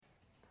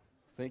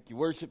Thank you,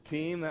 worship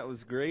team. That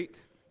was great.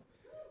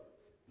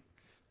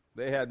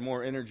 They had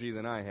more energy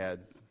than I had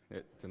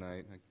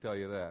tonight, I can tell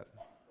you that.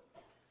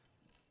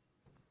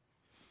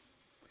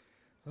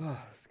 Oh,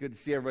 it's good to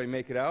see everybody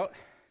make it out.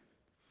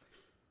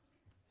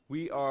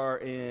 We are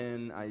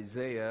in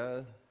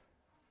Isaiah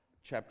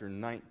chapter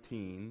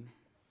 19,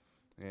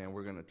 and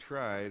we're going to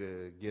try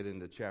to get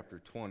into chapter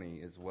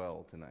 20 as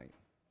well tonight.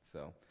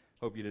 So,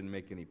 hope you didn't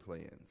make any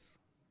plans.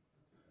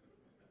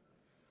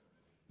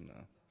 No,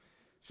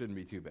 shouldn't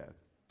be too bad.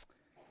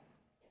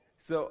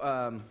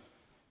 So,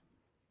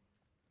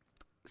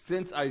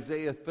 since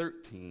Isaiah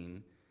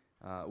 13,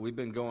 we've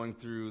been going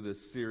through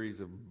this series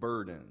of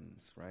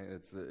burdens, right?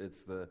 It's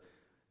the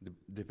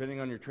depending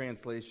on your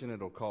translation,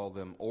 it'll call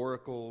them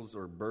oracles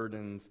or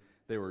burdens.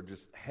 They were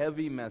just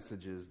heavy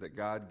messages that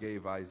God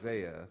gave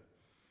Isaiah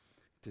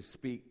to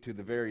speak to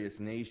the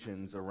various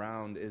nations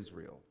around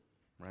Israel,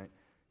 right?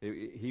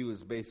 He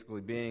was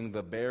basically being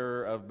the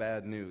bearer of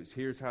bad news.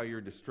 Here's how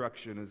your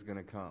destruction is going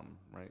to come,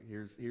 right?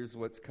 Here's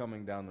what's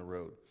coming down the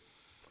road.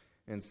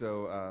 And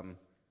so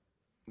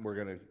we're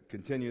going to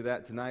continue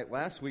that tonight.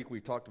 Last week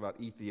we talked about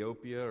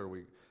Ethiopia,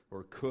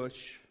 or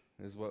Cush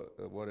is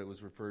what it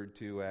was referred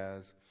to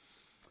as,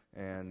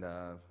 and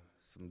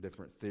some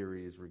different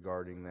theories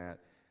regarding that.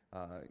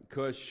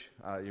 Cush,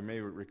 you may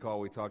recall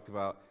we talked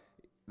about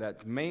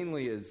that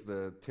mainly is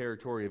the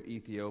territory of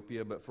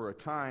Ethiopia, but for a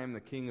time the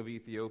king of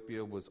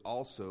Ethiopia was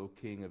also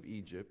king of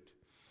Egypt,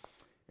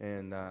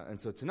 and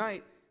so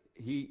tonight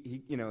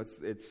he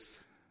it's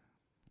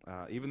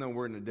even though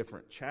we're in a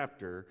different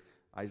chapter,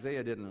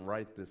 Isaiah didn't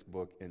write this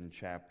book in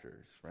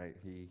chapters, right?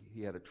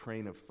 He had a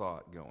train of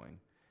thought going,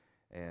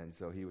 and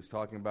so he was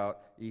talking about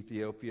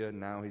Ethiopia.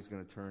 Now he's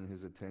going to turn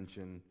his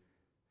attention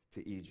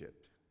to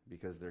Egypt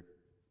because they're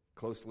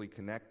closely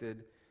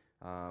connected.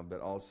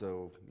 But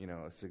also,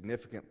 a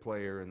significant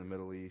player in the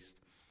Middle East,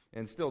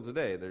 and still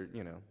today, they're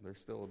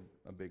still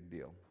a big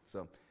deal.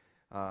 So,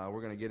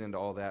 we're going to get into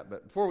all that.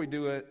 But before we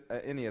do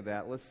any of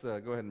that, let's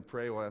go ahead and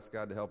pray. We'll ask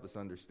God to help us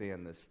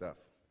understand this stuff.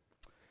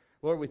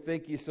 Lord, we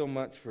thank you so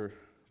much for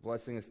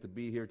blessing us to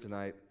be here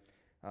tonight,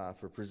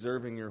 for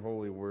preserving your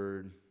holy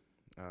word.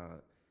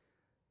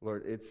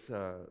 Lord,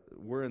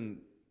 we're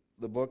in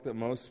the book that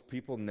most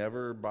people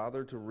never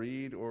bother to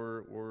read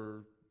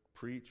or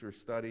preach or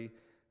study,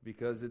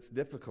 because it's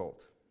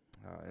difficult.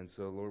 And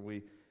so, Lord,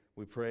 we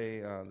pray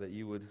that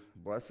you would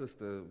bless us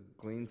to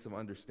glean some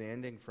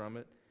understanding from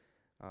it.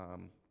 I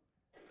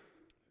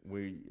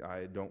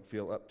don't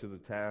feel up to the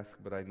task,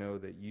 but I know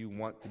that you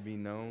want to be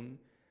known,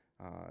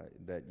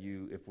 that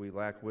if we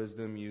lack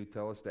wisdom, you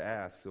tell us to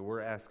ask. So we're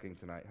asking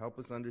tonight. Help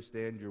us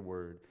understand your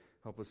word.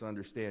 Help us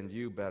understand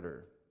you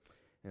better.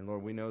 And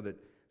Lord, we know that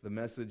the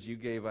message you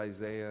gave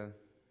Isaiah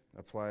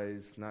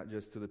applies not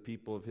just to the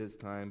people of his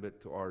time, but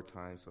to our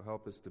time. So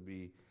help us to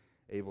be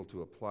able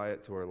to apply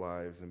it to our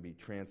lives and be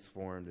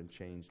transformed and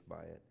changed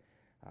by it.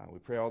 We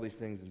pray all these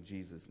things in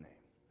Jesus'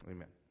 name.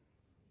 Amen.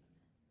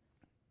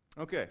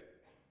 Okay.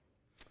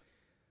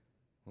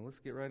 Well, let's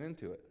get right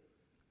into it.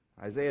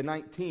 Isaiah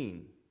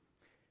 19,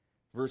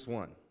 verse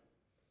 1.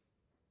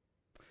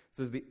 It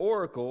says, "The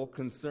oracle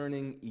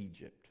concerning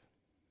Egypt.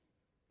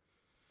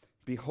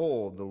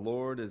 Behold, the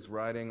Lord is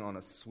riding on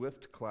a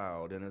swift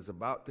cloud and is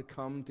about to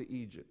come to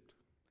Egypt.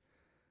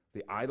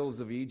 The idols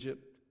of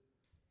Egypt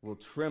will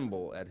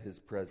tremble at his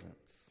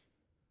presence,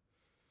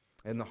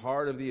 and the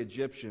heart of the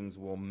Egyptians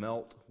will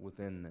melt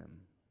within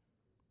them.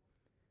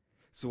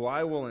 So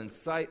I will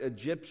incite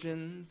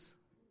Egyptians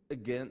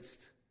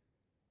against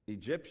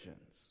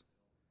Egyptians,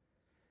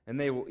 and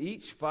they will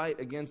each fight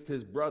against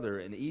his brother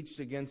and each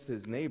against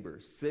his neighbor,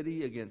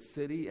 city against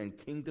city and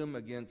kingdom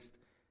against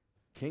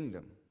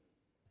kingdom."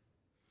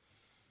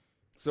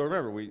 So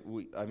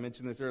remember, I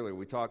mentioned this earlier.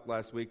 We talked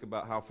last week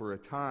about how for a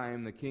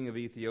time the king of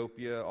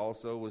Ethiopia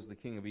also was the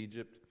king of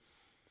Egypt.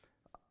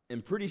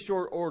 In pretty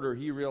short order,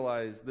 he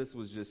realized this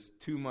was just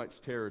too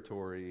much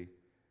territory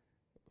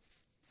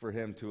for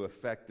him to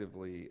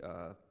effectively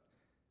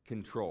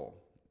control.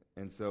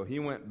 And so he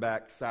went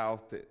back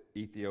south to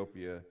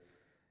Ethiopia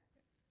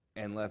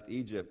and left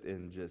Egypt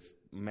in just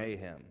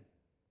mayhem.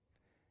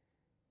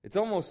 It's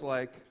almost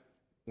like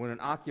when an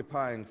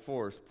occupying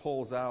force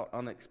pulls out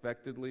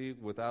unexpectedly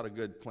without a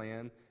good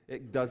plan,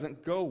 it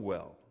doesn't go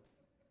well.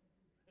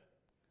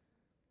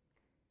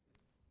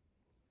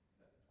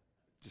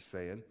 Just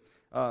saying.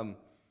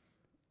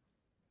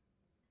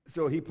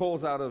 So he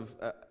pulls out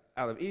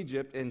of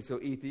Egypt, and so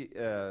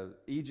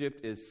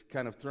Egypt is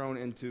kind of thrown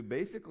into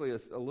basically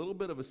a little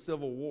bit of a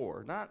civil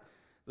war.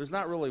 There's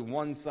not really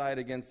one side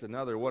against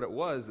another. What it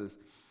was is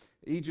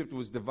Egypt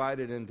was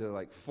divided into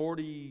like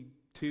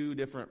 42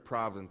 different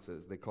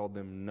provinces. They called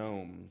them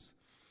nomes,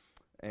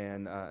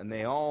 and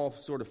they all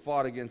sort of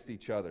fought against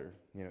each other.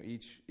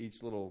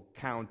 Each little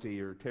county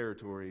or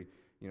territory,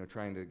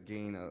 trying to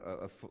gain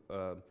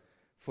a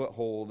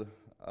foothold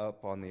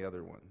up on the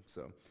other one.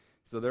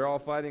 So they're all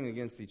fighting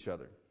against each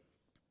other.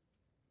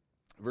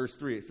 Verse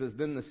 3, it says,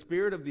 "Then the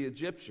spirit of the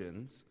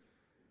Egyptians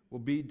will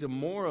be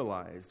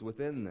demoralized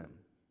within them,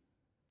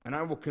 and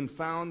I will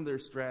confound their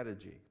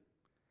strategy.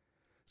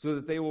 so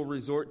that they will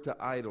resort to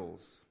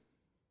idols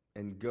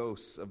and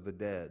ghosts of the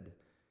dead,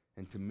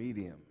 and to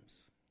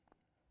mediums,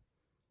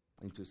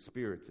 and to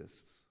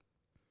spiritists.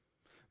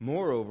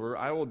 Moreover,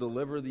 I will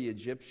deliver the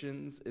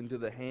Egyptians into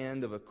the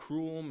hand of a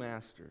cruel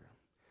master,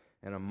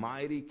 and a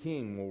mighty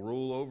king will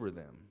rule over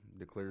them,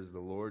 declares the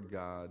Lord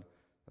God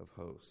of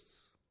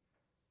hosts.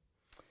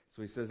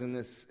 So he says in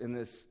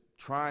this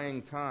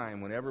trying time,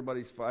 when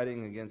everybody's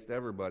fighting against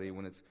everybody,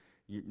 when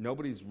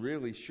nobody's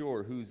really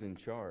sure who's in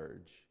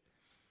charge,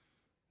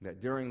 that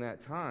during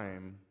that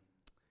time,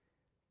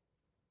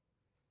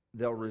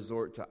 they'll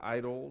resort to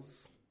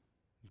idols,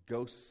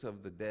 ghosts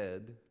of the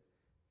dead,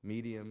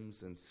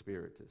 mediums, and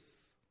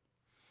spiritists.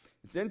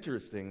 It's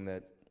interesting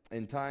that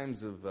in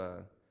times of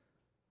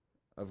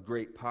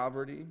great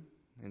poverty,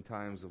 in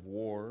times of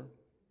war,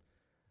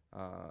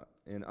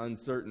 in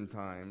uncertain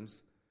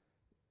times,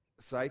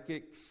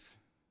 psychics,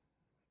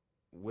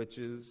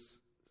 witches,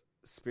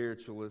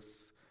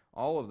 spiritualists,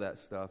 all of that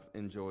stuff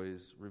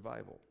enjoys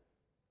revival.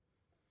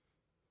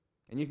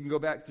 And you can go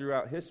back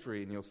throughout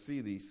history and you'll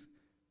see these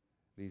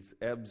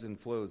ebbs and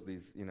flows,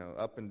 these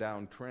up and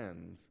down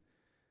trends,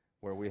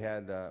 where we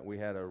had a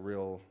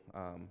real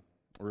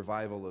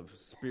revival of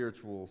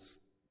spiritualists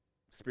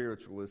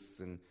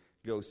and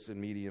ghosts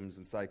and mediums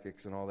and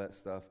psychics and all that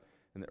stuff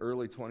in the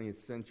early 20th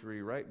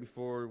century, right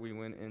before we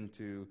went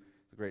into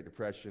the Great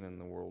Depression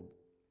and the world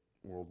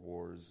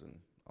wars and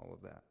all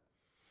of that.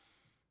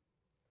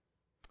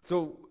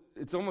 So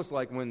it's almost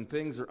like when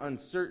things are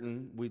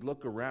uncertain, we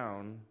look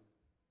around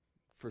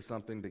for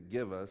something to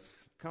give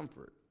us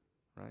comfort,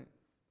 right?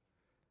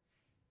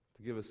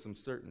 To give us some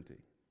certainty.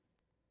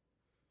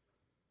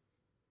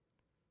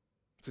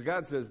 So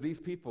God says these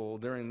people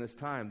during this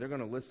time, they're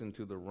going to listen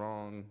to the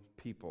wrong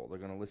people. They're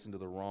going to listen to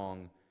the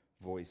wrong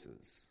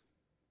voices.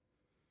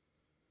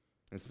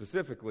 And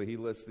specifically, he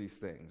lists these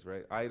things,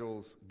 right?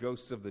 Idols,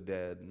 ghosts of the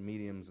dead,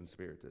 mediums, and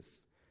spiritists.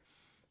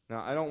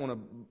 Now, I don't want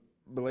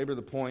to belabor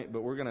the point,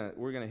 but we're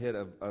gonna hit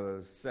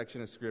a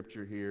section of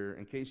Scripture here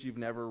in case you've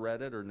never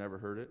read it or never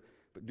heard it.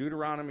 But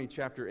Deuteronomy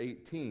chapter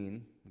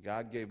 18,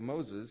 God gave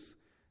Moses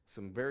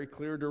some very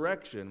clear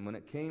direction when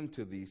it came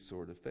to these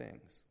sort of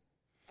things.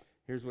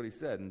 Here's what he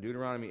said in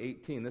Deuteronomy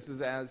 18. This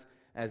is as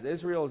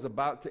Israel is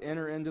about to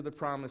enter into the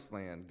promised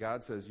land.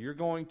 God says, you're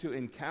going to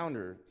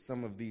encounter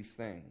some of these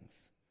things.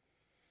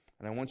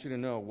 And I want you to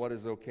know what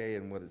is okay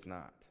and what is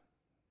not.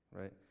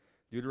 Right?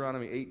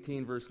 Deuteronomy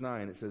 18, verse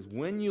 9, it says,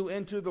 when you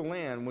enter the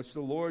land which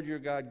the Lord your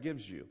God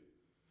gives you,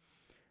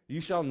 you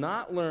shall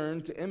not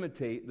learn to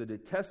imitate the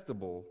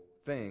detestable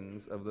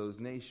things of those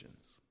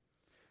nations.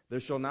 There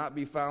shall not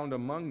be found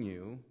among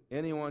you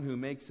anyone who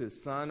makes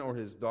his son or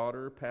his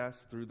daughter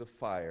pass through the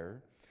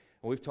fire.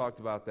 And we've talked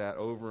about that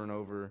over and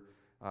over.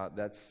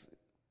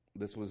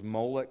 This was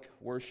Moloch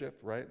worship,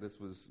 right?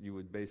 You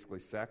would basically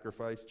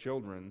sacrifice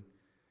children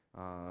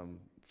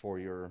for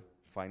your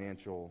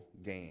financial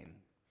gain.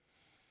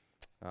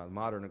 The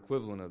modern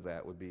equivalent of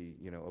that would be,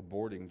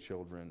 aborting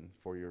children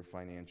for your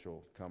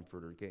financial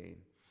comfort or gain.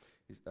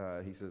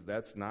 He says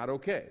that's not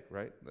okay,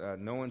 right?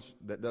 No one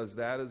that does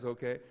that is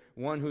okay.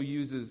 One who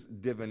uses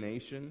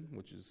divination,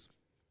 which is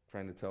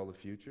trying to tell the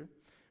future.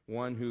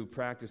 One who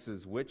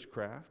practices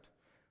witchcraft.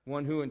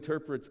 One who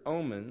interprets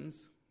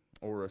omens,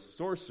 or a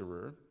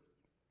sorcerer.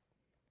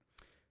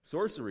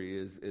 Sorcery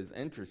is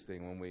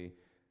interesting when we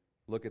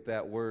look at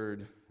that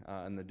word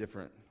in the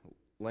different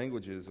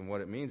languages and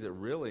what it means. It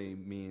really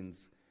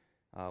means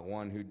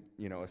one who,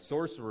 a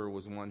sorcerer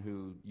was one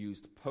who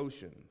used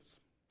potions.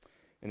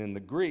 And in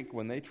the Greek,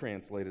 when they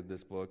translated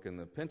this book in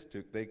the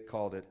Pentateuch, they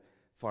called it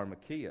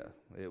pharmakia.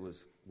 It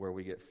was where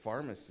we get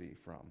pharmacy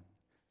from.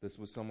 This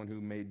was someone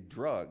who made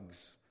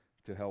drugs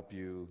to help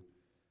you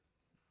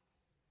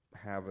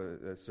have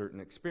a certain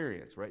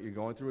experience, right? You're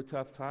going through a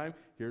tough time.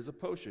 Here's a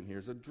potion.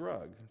 Here's a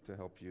drug to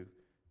help you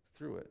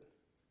through it.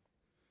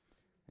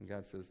 And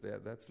God says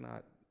that's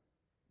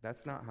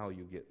not how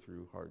you get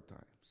through hard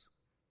times.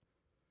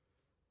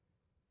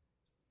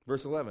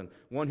 Verse 11,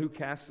 one who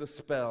casts a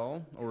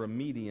spell, or a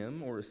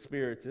medium, or a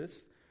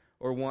spiritist,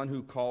 or one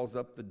who calls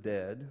up the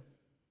dead.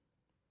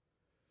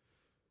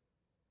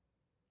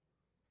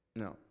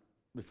 Now,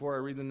 before I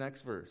read the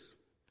next verse,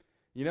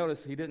 you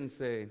notice he didn't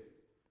say,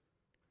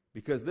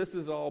 because this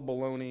is all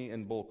baloney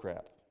and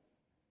bullcrap.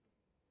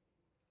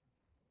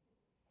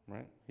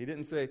 Right? He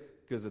didn't say,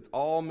 because it's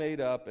all made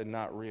up and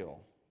not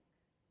real.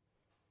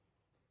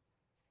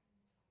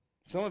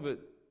 Some of it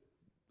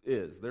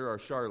is. There are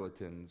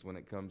charlatans when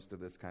it comes to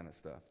this kind of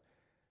stuff.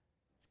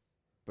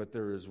 But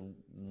this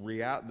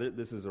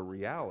is a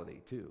reality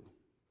too.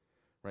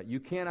 Right?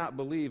 You cannot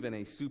believe in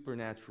a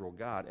supernatural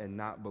God and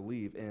not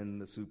believe in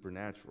the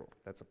supernatural.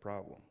 That's a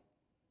problem.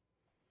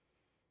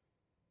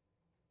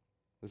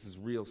 This is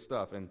real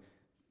stuff. And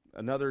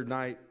another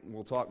night,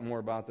 we'll talk more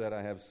about that.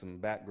 I have some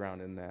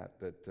background in that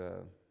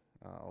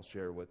I'll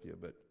share with you.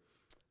 But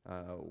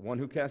one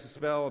who casts a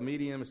spell, a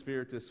medium, a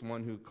spiritist,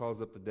 one who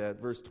calls up the dead.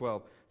 Verse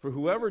 12, for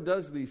whoever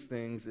does these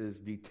things is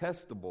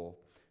detestable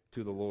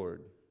to the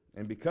Lord.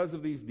 And because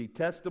of these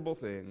detestable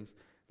things,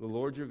 the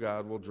Lord your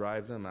God will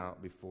drive them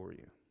out before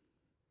you.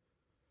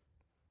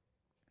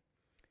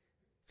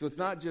 So it's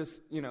not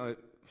just, you're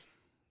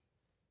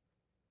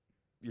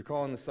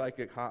calling the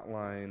psychic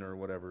hotline or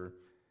whatever.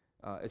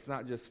 It's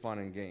not just fun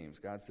and games.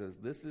 God says,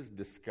 this is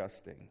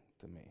disgusting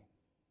to me.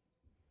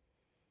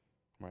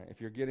 Right? If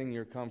you're getting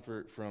your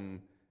comfort from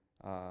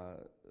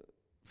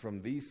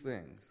these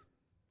things,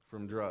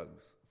 from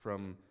drugs,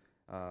 from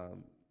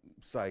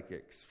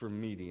psychics,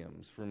 from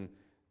mediums, from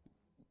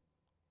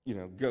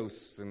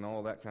ghosts and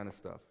all that kind of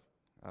stuff,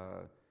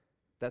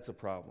 that's a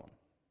problem.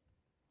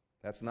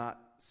 That's not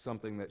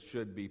something that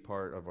should be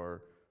part of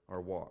our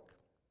walk.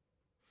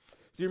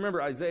 So you remember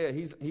Isaiah,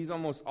 he's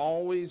almost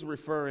always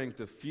referring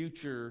to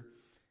future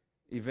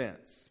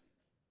events,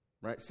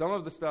 right? Some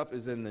of the stuff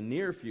is in the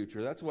near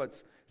future. That's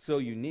what's so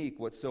unique,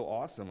 what's so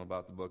awesome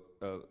about the book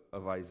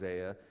of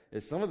Isaiah,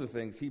 is some of the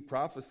things he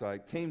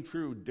prophesied came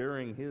true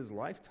during his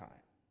lifetime.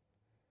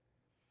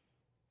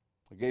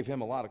 It gave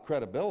him a lot of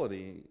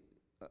credibility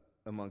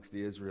amongst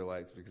the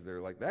Israelites because they're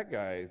like, that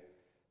guy,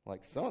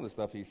 like some of the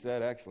stuff he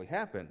said actually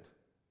happened,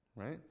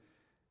 right?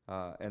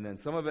 And then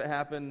some of it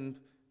happened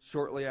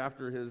shortly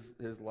after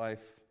his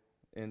life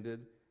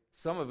ended.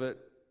 Some of it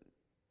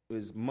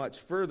was much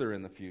further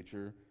in the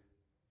future,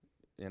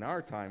 in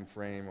our time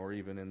frame, or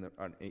even in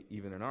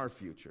our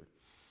future.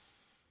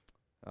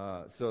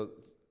 So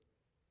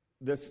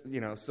this,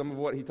 some of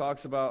what he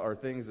talks about are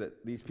things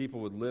that these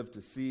people would live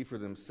to see for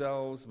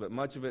themselves, but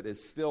much of it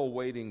is still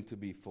waiting to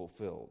be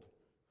fulfilled.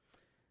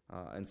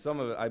 And some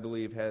of it, I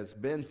believe, has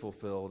been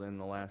fulfilled in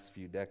the last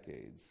few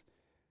decades.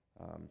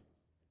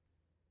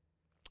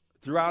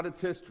 Throughout its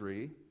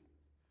history,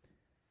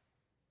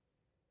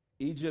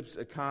 Egypt's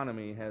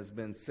economy has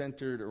been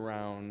centered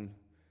around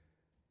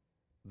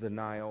the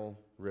Nile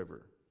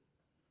River.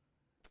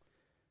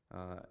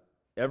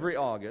 Every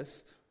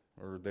August,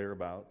 or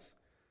thereabouts,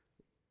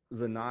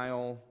 the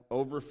Nile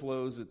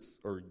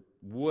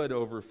would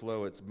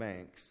overflow its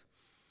banks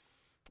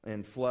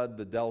and flood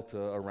the delta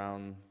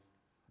around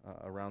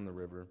the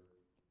river,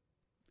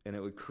 and it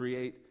would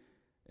create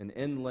an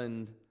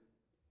inland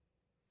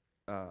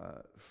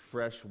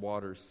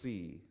freshwater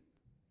sea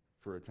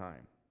for a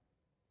time.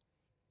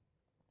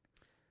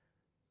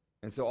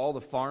 And so all the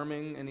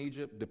farming in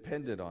Egypt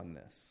depended on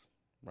this,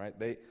 right?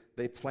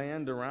 They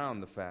planned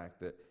around the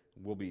fact that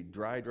we'll be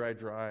dry,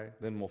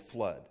 then we'll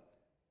flood.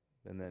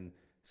 And then,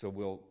 so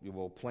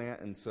we'll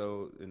plant and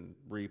sow and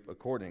reap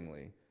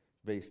accordingly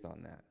based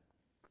on that.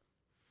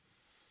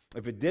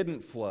 If it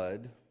didn't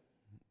flood,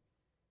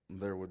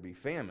 there would be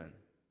famine.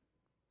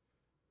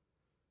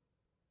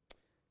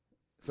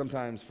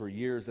 Sometimes for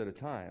years at a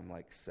time,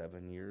 like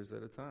 7 years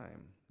at a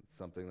time. It's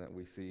something that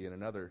we see in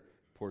another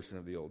portion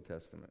of the Old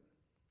Testament.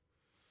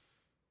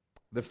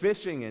 The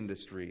fishing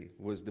industry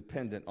was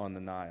dependent on the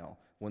Nile.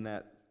 When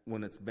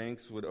its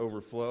banks would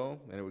overflow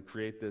and it would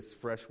create this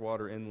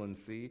freshwater inland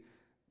sea,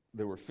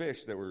 there were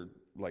fish that were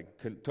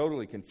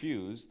totally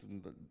confused.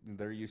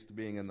 They're used to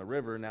being in the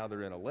river, now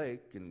they're in a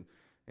lake,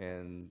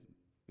 and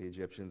the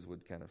Egyptians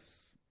would kind of,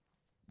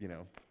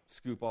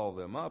 scoop all of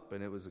them up,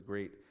 and it was a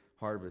great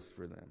harvest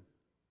for them.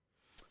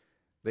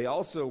 They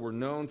also were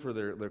known for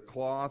their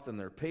cloth and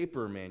their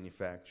paper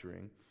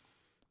manufacturing.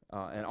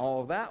 And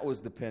all of that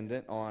was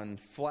dependent on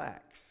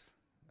flax.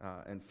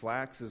 And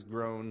flax was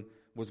grown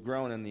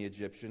in the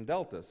Egyptian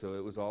delta, so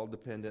it was all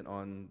dependent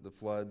on the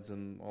floods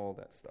and all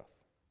that stuff.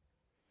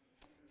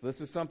 So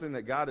this is something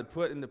that God had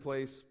put into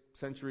place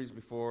centuries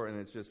before,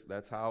 and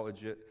that's how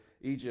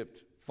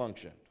Egypt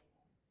functioned.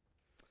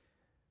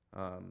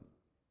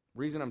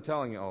 Reason I'm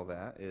telling you all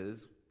that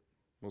is,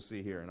 we'll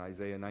see here in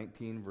Isaiah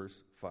 19,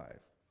 verse 5.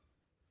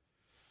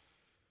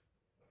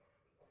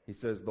 He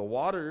says, the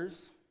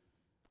waters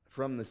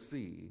from the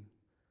sea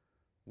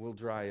will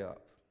dry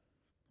up,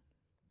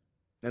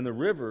 and the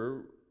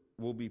river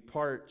will be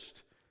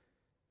parched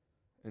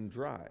and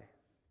dry.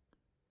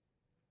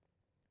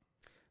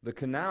 The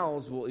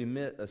canals will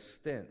emit a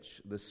stench.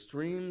 The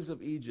streams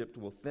of Egypt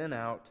will thin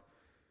out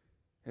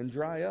and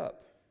dry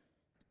up.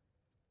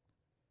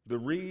 The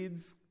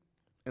reeds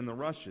and the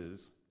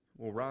rushes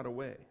will rot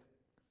away.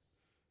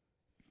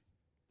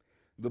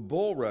 The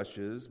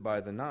bulrushes by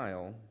the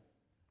Nile,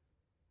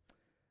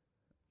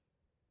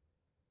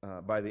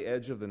 by the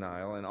edge of the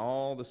Nile, and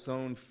all the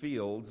sown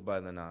fields by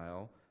the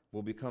Nile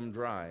will become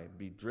dry,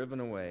 be driven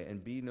away,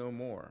 and be no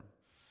more.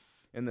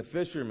 And the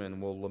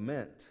fishermen will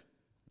lament,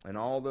 and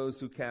all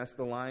those who cast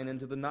the line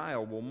into the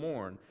Nile will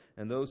mourn,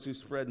 and those who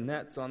spread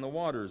nets on the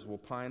waters will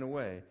pine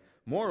away.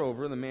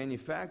 Moreover, the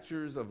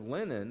manufacturers of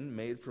linen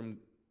made from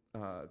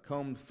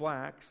combed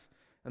flax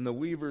and the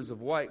weavers of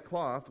white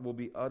cloth will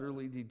be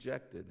utterly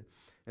dejected.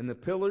 And the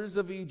pillars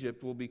of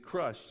Egypt will be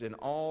crushed, and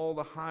all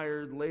the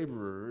hired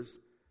laborers,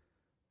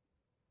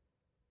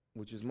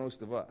 which is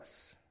most of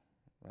us,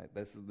 right?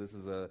 This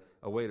is a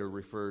way to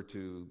refer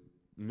to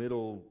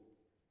middle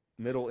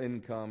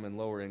income and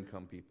lower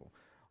income people.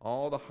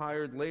 All the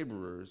hired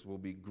laborers will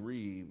be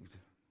grieved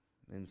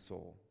in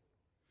soul.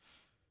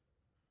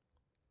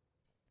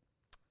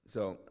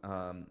 So,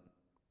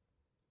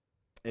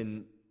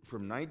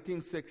 from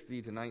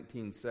 1960 to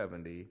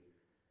 1970,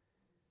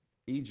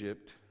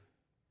 Egypt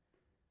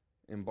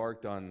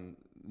embarked on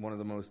one of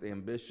the most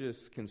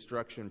ambitious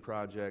construction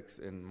projects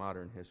in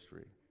modern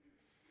history.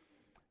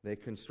 They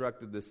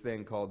constructed this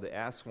thing called the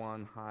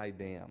Aswan High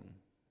Dam.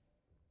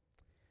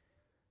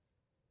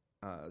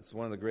 It's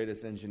one of the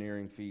greatest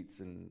engineering feats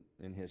in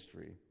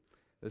history.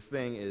 This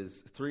thing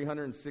is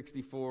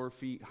 364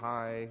 feet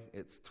high,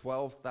 it's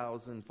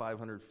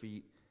 12,500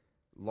 feet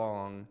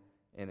long,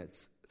 and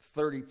it's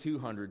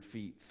 3,200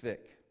 feet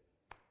thick.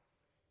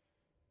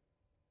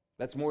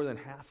 That's more than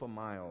half a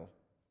mile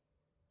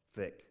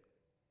thick.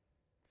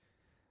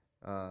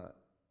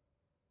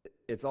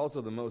 It's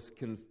also the most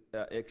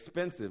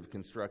expensive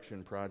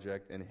construction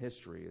project in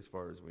history, as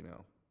far as we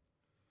know.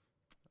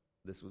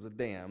 This was a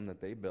dam that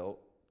they built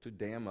to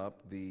dam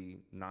up the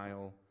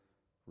Nile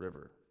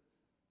River.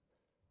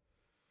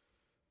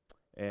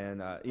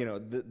 And,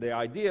 the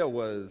idea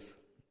was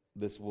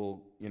this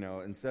will,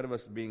 instead of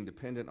us being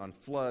dependent on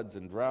floods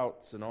and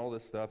droughts and all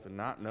this stuff and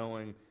not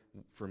knowing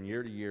from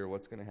year to year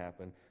what's going to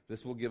happen,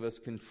 this will give us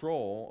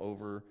control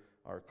over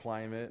our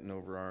climate and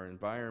over our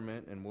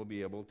environment, and we'll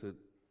be able to,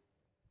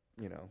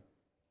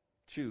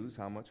 choose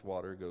how much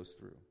water goes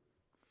through.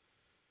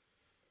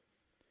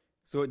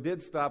 So it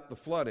did stop the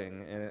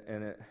flooding,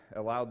 and it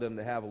allowed them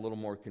to have a little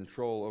more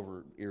control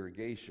over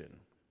irrigation.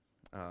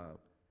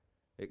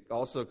 It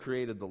also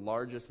created the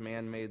largest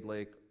man-made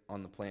lake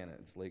on the planet.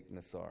 It's Lake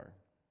Nassar.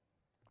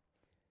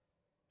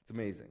 It's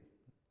amazing.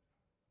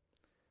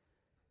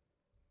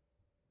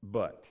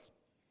 But,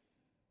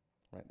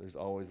 right, there's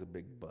always a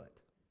big but.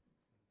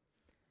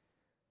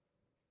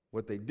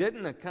 What they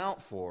didn't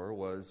account for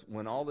was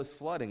when all this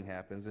flooding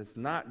happens, it's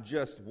not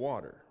just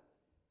water.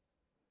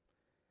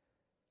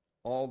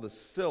 All the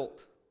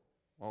silt,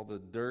 all the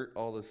dirt,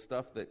 all the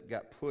stuff that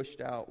got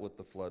pushed out with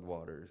the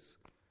floodwaters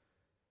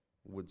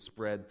would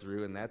spread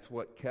through, and that's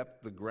what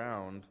kept the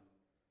ground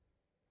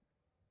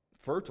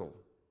fertile,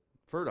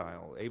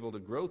 able to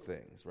grow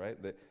things, right?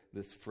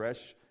 This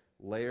fresh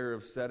layer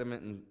of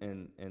sediment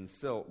and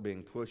silt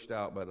being pushed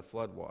out by the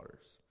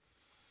floodwaters.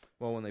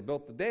 Well, when they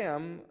built the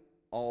dam,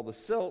 all the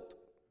silt,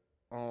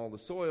 all the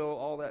soil,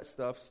 all that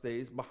stuff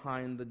stays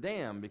behind the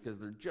dam because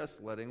they're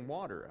just letting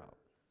water out.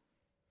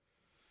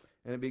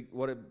 And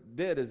what it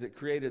did is it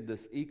created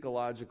this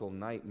ecological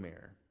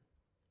nightmare.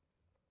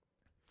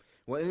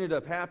 What ended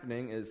up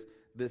happening is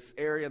this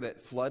area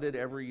that flooded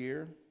every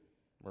year,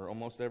 or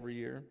almost every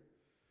year,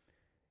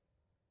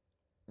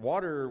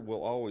 water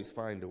will always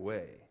find a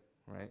way,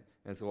 right?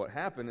 And so what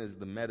happened is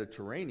the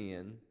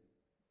Mediterranean,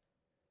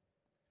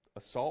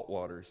 a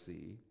saltwater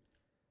sea,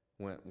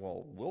 went,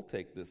 well, we'll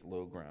take this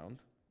low ground,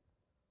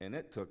 and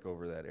it took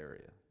over that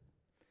area.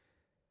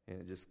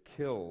 And it just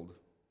killed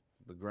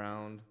the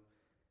ground.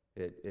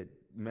 It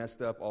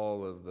messed up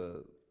all of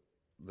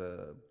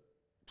the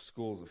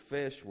schools of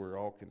fish were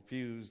all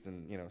confused,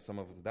 and some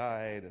of them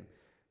died. And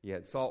you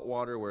had salt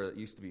water where it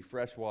used to be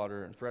fresh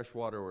water, and fresh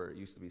water where it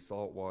used to be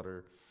salt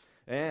water.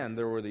 And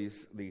there were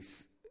these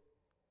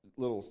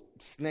little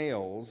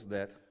snails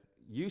that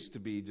used to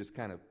be just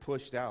kind of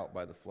pushed out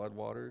by the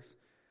floodwaters,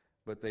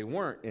 but they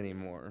weren't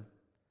anymore.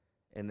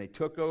 And they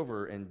took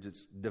over and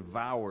just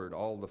devoured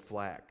all the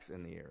flax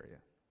in the area.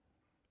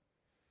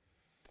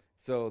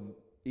 So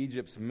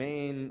Egypt's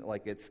main,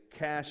 its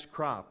cash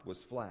crop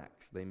was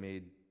flax. They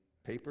made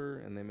paper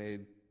and they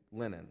made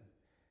linen.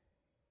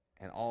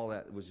 And all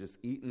that was just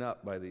eaten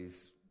up by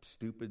these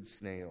stupid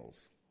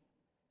snails.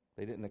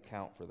 They didn't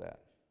account for that.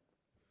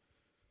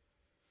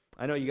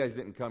 I know you guys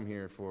didn't come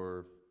here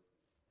for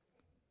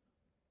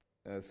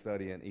a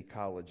study in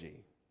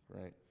ecology,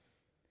 right?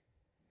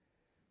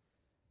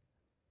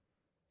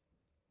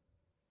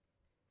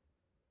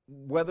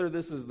 Whether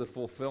this is the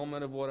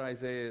fulfillment of what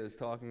Isaiah is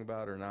talking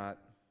about or not,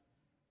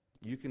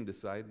 you can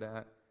decide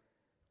that.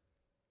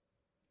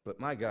 But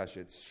my gosh,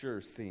 it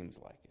sure seems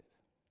like it,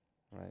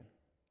 right?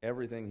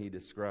 Everything he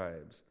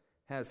describes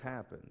has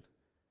happened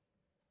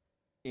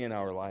in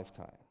our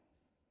lifetime.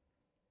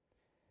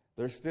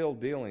 They're still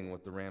dealing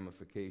with the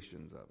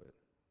ramifications of it.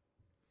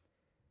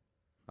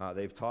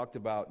 They've talked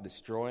about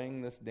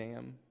destroying this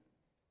dam,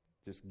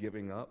 just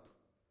giving up.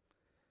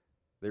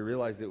 They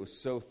realized it was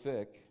so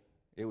thick,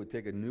 it would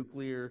take a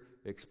nuclear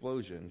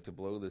explosion to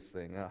blow this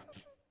thing up.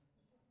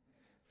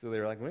 So they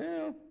were like,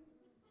 well,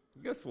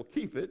 I guess we'll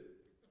keep it.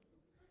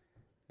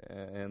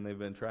 And they've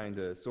been trying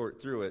to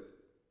sort through it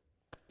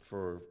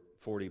for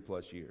 40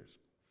 plus years.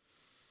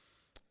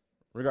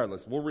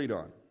 Regardless, we'll read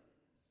on.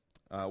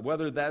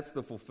 Whether that's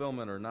the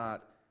fulfillment or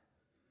not,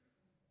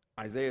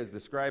 Isaiah is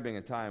describing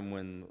a time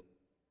when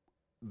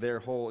their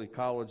whole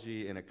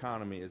ecology and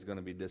economy is going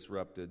to be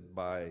disrupted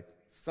by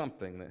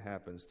something that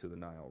happens to the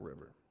Nile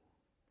River.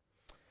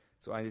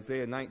 So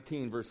Isaiah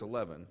 19, verse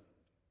 11,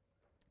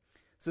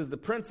 says, "The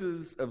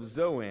princes of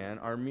Zoan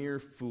are mere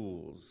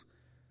fools.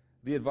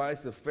 The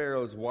advice of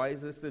Pharaoh's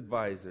wisest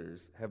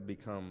advisors have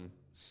become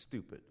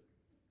stupid."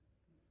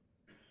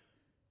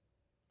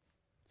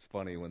 It's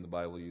funny when the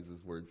Bible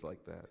uses words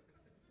like that.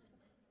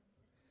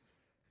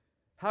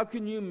 "How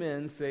can you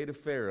men say to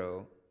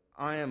Pharaoh,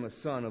 'I am a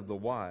son of the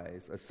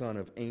wise, a son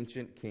of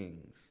ancient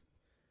kings'?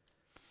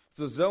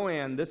 So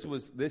Zoan,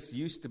 this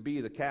used to be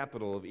the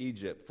capital of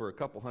Egypt for a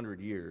couple hundred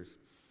years.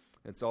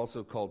 It's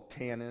also called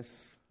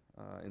Tanis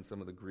in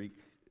some of the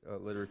Greek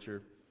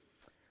literature.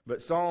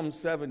 But Psalm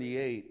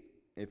 78,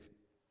 if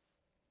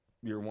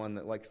you're one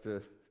that likes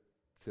to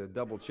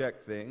double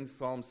check things,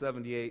 Psalm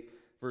 78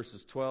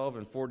 verses 12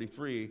 and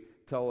 43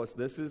 tell us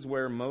this is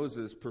where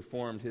Moses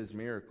performed his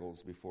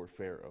miracles before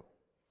Pharaoh.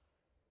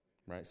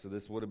 Right? So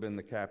this would have been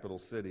the capital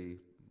city,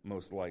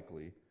 most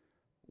likely,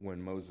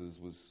 when Moses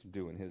was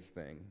doing his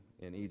thing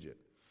in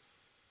Egypt.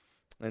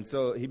 And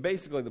so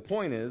the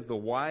point is, the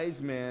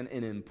wise men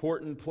in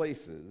important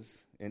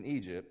places in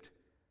Egypt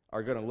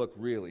are going to look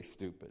really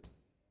stupid,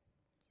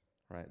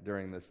 right,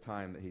 during this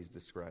time that he's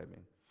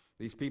describing.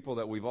 These people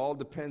that we've all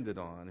depended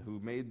on, who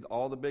made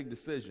all the big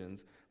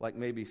decisions, like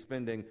maybe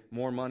spending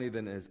more money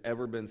than has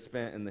ever been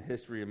spent in the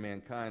history of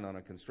mankind on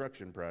a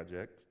construction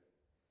project,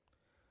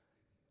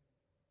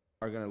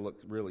 are going to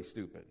look really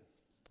stupid.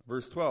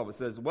 Verse 12, it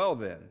says, "Well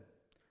then,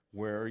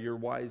 where are your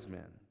wise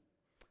men?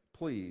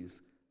 Please,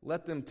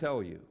 let them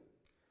tell you,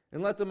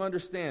 and let them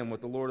understand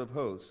what the Lord of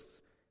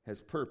hosts has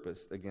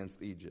purposed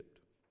against Egypt.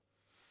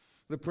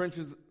 The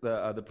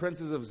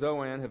princes of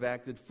Zoan have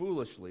acted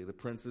foolishly. The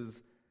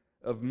princes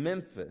of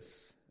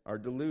Memphis are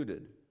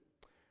deluded.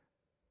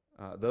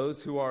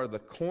 Those who are the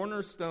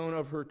cornerstone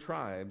of her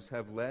tribes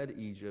have led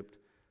Egypt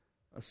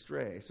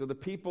astray." So the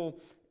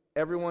people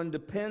everyone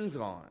depends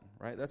on,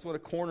 right? That's what a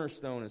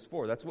cornerstone is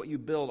for. That's what you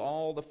build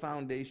all the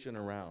foundation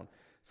around.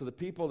 So the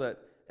people that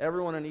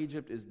everyone in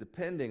Egypt is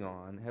depending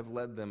on have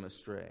led them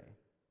astray.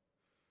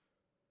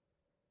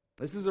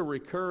 This is a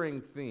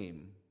recurring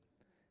theme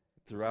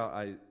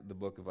throughout the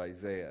book of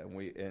Isaiah,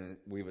 and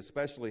we've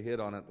especially hit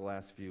on it the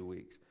last few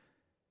weeks.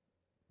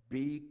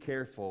 Be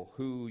careful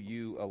who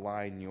you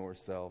align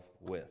yourself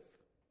with,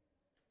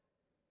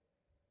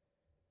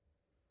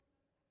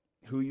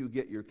 who you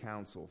get your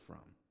counsel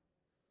from,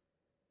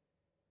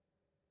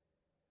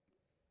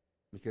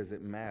 because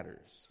it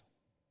matters.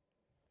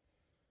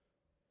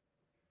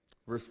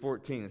 Verse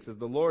 14, it says,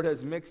 "The Lord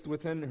has mixed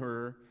within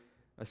her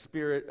a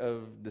spirit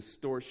of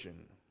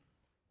distortion.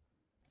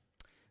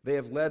 They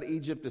have led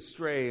Egypt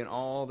astray in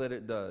all that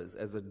it does,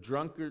 as a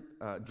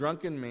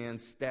drunken man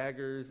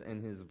staggers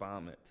in his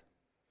vomit.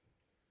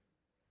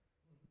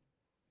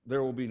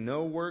 There will be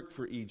no work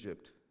for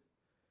Egypt,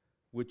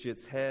 which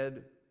its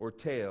head or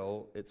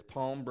tail, its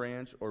palm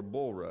branch or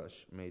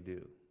bulrush may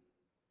do."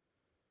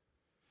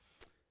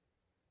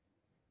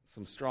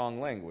 Some strong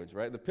language,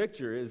 right? The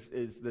picture is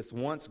this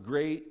once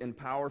great and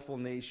powerful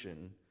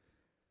nation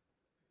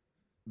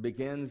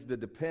begins to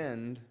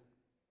depend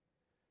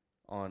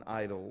on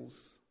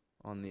idols,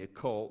 on the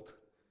occult,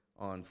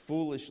 on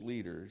foolish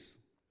leaders.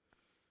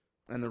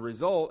 And the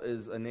result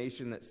is a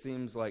nation that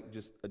seems like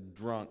just a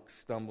drunk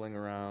stumbling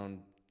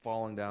around,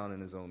 falling down in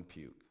his own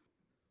puke.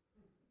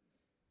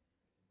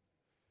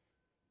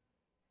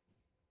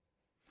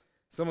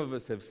 Some of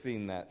us have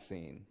seen that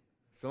scene.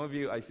 Some of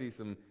you, I see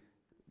some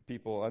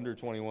people under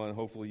 21,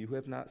 hopefully you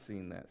have not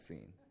seen that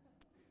scene.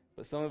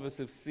 But some of us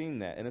have seen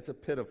that, and it's a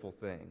pitiful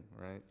thing,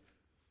 right?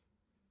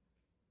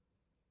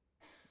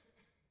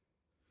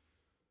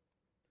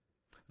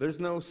 There's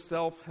no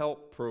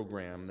self-help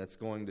program that's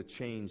going to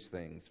change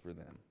things for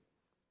them,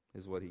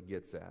 is what he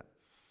gets at.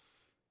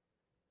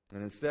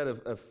 And instead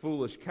of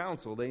foolish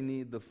counsel, they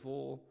need the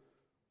full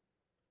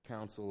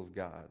counsel of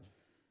God.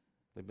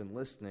 They've been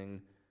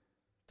listening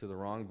to the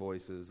wrong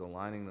voices,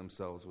 aligning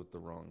themselves with the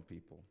wrong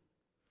people.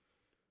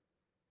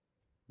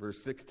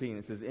 Verse 16,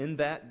 it says, "In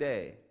that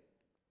day,"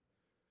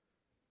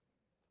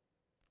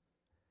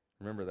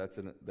 remember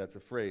that's a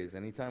phrase.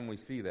 Anytime we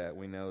see that,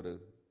 we know to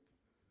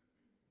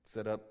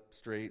sit up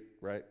straight,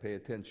 right? Pay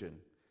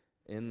attention.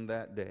 In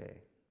that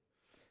day.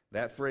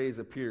 That phrase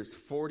appears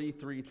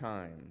 43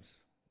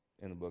 times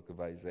in the book of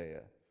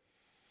Isaiah.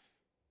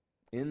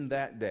 In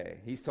that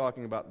day. He's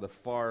talking about the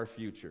far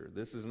future.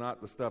 This is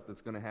not the stuff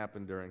that's going to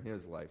happen during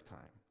his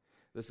lifetime.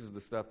 This is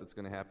the stuff that's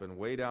going to happen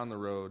way down the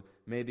road,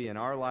 maybe in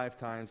our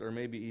lifetimes or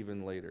maybe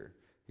even later.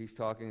 He's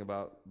talking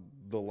about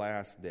the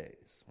last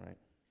days, right?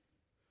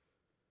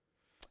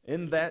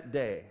 In that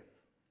day,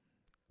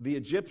 the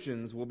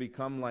Egyptians will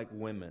become like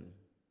women,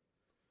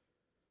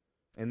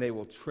 and they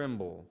will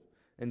tremble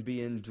and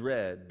be in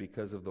dread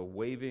because of the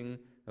waving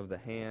of the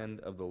hand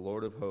of the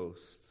Lord of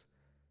hosts,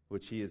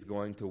 which he is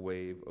going to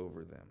wave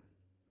over them.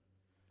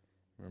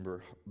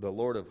 Remember, the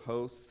Lord of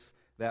hosts,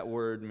 that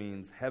word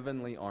means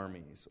heavenly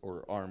armies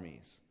or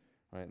armies,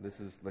 right? This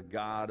is the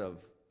God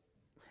of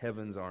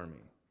heaven's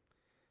army.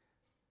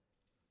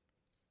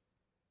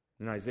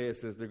 And Isaiah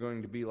says they're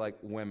going to be like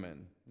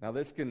women. Now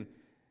this can,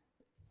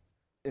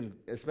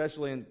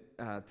 especially in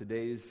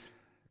today's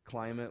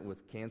climate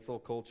with cancel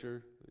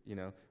culture,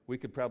 we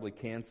could probably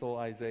cancel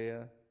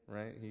Isaiah,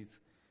 right?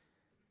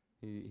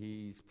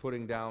 He's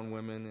putting down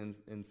women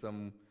in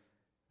some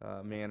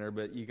manner,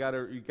 but you got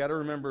to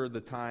remember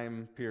the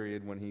time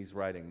period when he's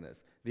writing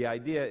this. The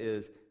idea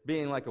is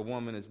being like a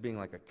woman is being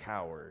like a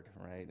coward,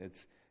 right?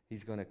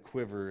 He's going to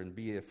quiver and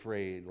be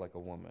afraid like a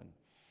woman.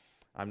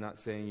 I'm not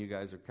saying you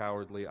guys are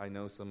cowardly. I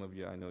know some of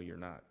you. I know you're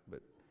not,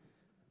 but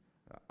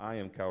I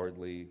am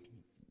cowardly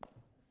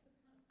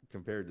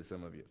compared to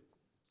some of you.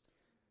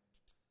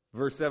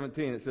 Verse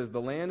 17, it says,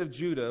 the land of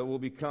Judah will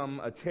become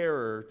a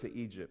terror to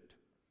Egypt.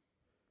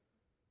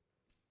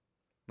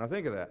 Now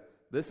think of that.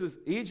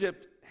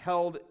 Egypt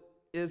held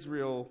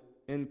Israel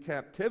in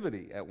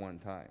captivity at one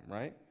time,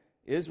 right?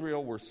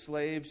 Israel were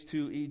slaves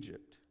to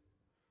Egypt.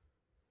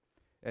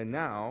 And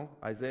now,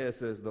 Isaiah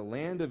says, the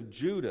land of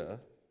Judah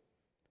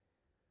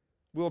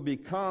will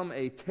become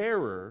a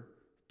terror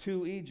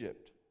to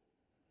Egypt.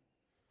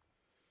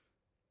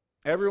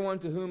 Everyone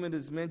to whom it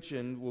is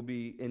mentioned will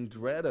be in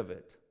dread of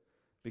it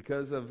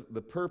because of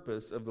the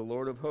purpose of the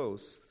Lord of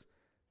hosts,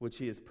 which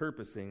he is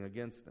purposing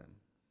against them.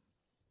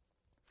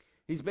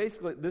 He's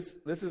basically, this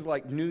is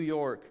like New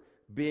York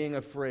being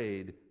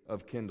afraid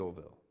of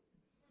Kindleville.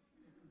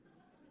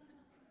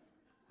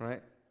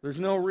 Right? There's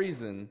no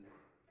reason,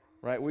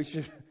 right?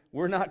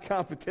 We're not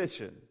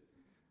competition.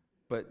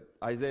 But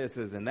Isaiah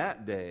says in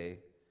that day,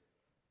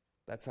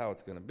 that's how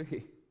it's going to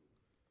be.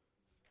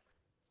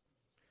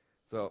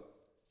 So,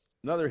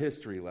 another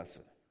history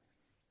lesson.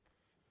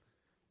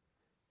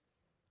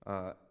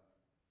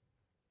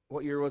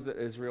 What year was it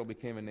Israel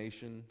became a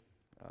nation?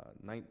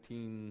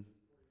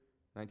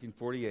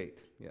 1948,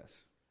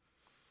 yes.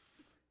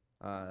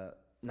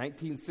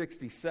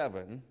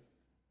 1967,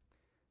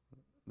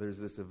 there's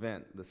this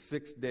event, the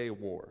Six-Day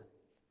War.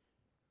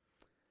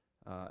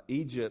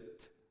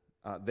 Egypt,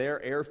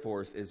 their air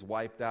force is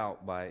wiped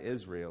out by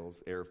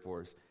Israel's air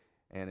force.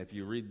 And if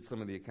you read some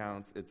of the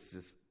accounts, it's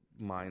just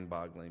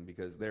mind-boggling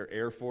because their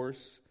air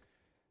force,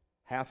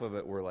 half of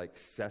it were like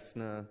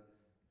Cessna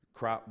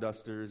crop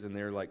dusters, and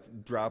they're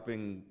like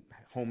dropping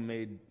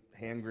homemade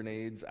hand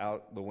grenades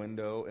out the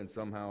window and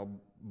somehow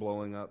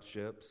blowing up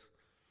ships.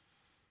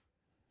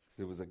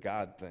 It was a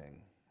God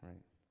thing,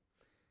 right?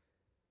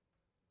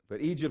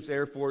 But Egypt's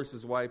air force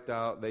is wiped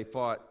out. They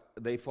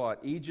fought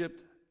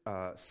Egypt,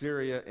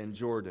 Syria, and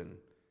Jordan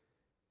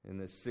in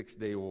this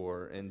 6-day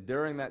war. And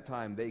during that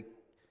time, they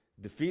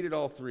defeated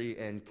all three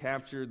and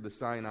captured the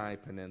Sinai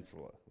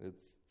Peninsula.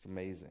 It's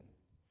amazing.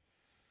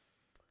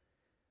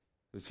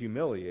 It was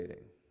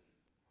humiliating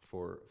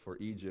for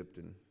Egypt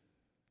and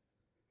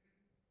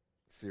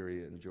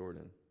Syria and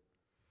Jordan.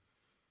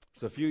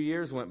 So a few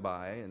years went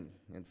by, and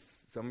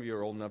some of you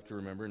are old enough to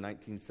remember, in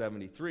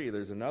 1973,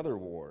 there's another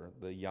war,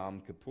 the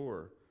Yom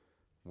Kippur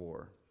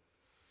War.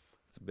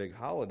 It's a big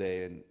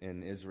holiday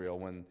in Israel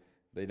when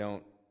they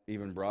don't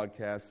even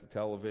broadcast the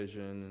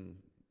television,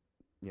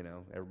 and,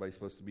 everybody's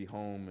supposed to be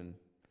home and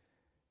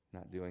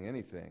not doing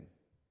anything.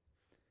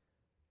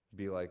 It'd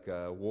be like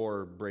a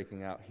war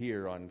breaking out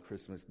here on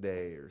Christmas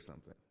Day or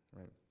something,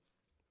 right?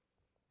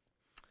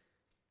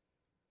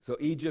 So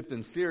Egypt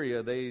and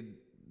Syria,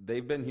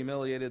 they've been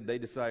humiliated. They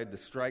decide to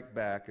strike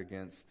back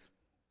against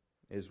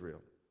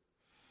Israel.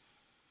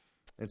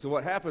 And so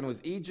what happened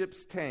was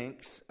Egypt's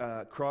tanks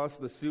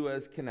crossed the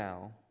Suez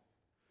Canal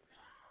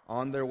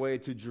on their way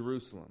to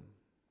Jerusalem.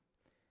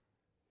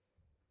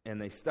 And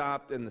they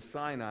stopped in the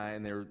Sinai,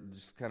 and they were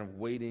just kind of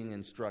waiting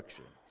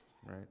instruction,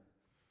 right?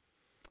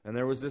 And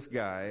there was this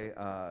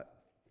guy,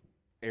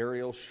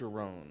 Ariel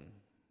Sharon.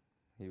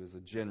 He was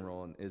a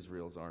general in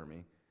Israel's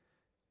army.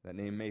 That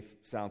name may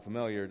sound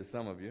familiar to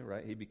some of you,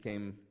 right? He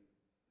became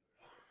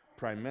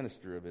prime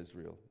minister of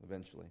Israel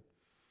eventually.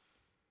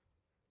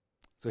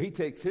 So he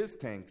takes his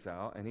tanks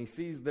out, and he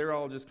sees they're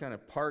all just kind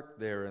of parked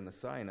there in the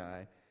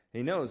Sinai.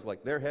 He knows,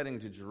 they're heading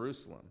to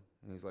Jerusalem.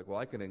 And he's like, well,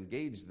 I can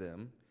engage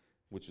them,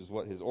 which is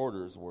what his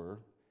orders were.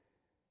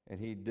 And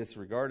he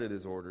disregarded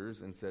his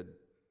orders and said,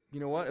 you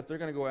know what? If they're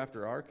going to go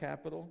after our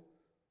capital,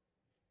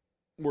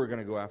 we're going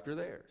to go after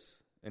theirs.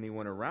 And he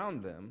went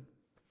around them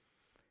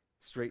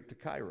straight to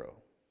Cairo.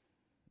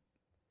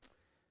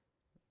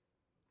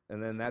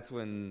 And then that's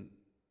when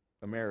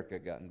America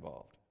got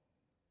involved.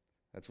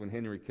 That's when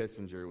Henry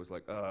Kissinger was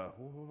like,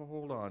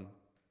 hold on.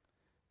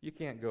 You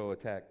can't go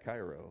attack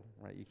Cairo,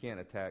 right? You can't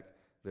attack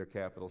their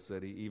capital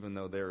city, even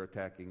though they're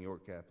attacking your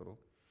capital.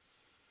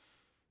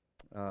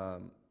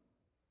 And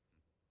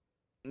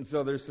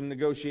so there's some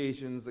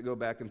negotiations that go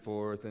back and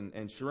forth.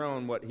 And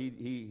Sharon,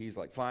 he's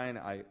like, fine,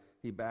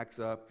 he backs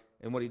up.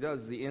 And what he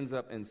does is he ends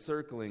up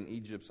encircling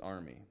Egypt's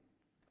army.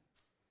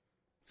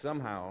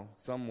 Somehow,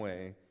 some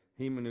way,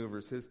 he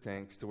maneuvers his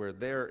tanks to where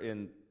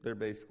they're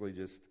basically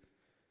just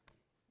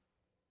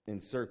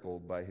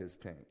encircled by his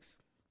tanks.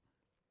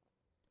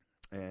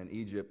 And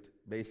Egypt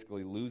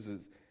basically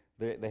loses,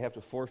 they have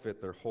to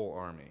forfeit their whole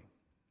army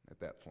at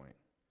that point.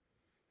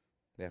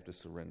 They have to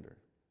surrender.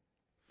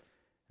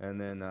 And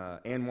then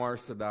Anwar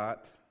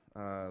Sadat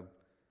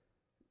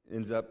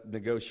ends up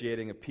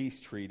negotiating a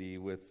peace treaty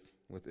with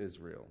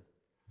Israel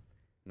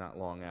not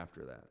long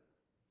after that.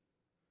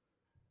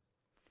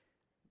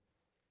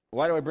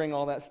 Why do I bring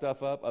all that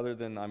stuff up other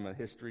than I'm a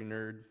history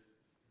nerd?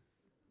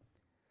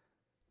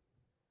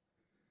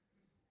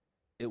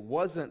 It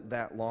wasn't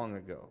that long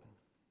ago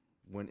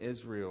when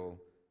Israel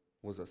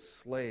was a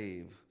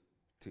slave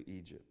to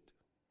Egypt.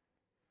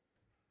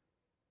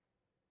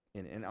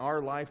 And in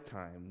our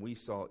lifetime, we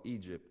saw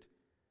Egypt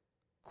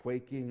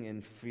quaking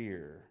in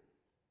fear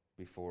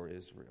before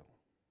Israel.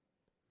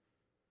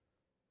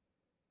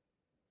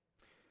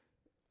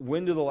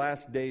 When do the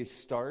last days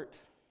start?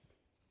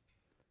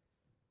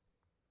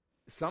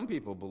 Some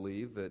people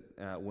believe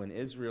that when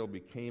Israel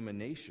became a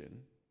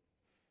nation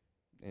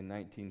in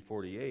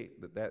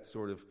 1948, that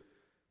sort of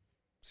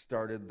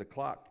started the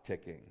clock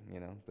ticking,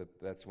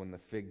 that's when the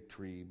fig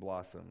tree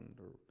blossomed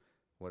or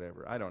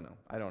whatever. I don't know.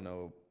 I don't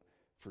know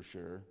for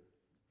sure.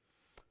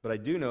 But I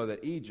do know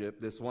that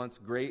Egypt, this once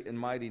great and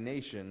mighty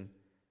nation,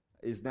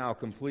 is now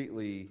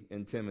completely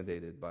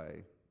intimidated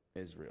by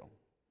Israel.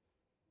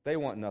 They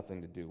want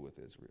nothing to do with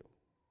Israel.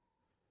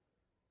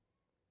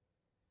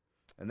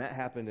 And that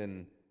happened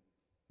in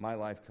my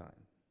lifetime.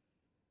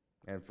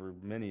 And for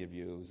many of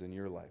you, it was in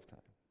your lifetime.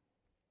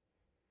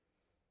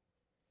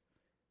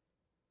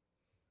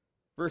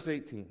 Verse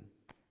 18.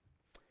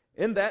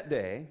 In that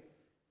day,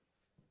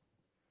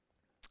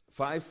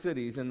 5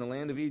 cities in the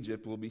land of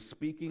Egypt will be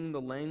speaking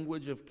the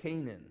language of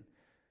Canaan,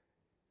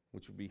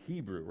 which would be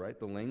Hebrew, right?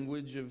 The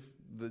language of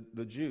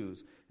the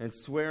Jews, and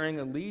swearing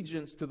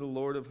allegiance to the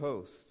Lord of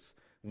hosts.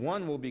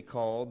 One will be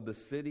called the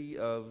city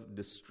of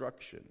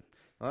destruction.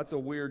 Now, that's a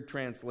weird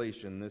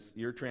translation.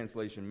 Your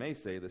translation may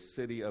say the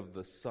city of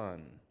the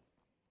sun.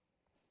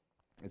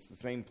 It's the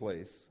same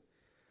place.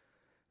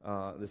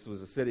 This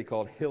was a city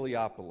called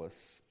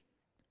Heliopolis.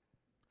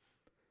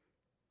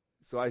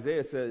 So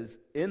Isaiah says,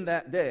 in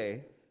that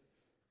day,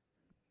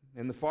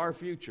 in the far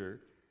future,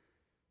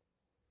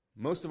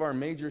 most of our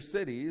major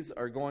cities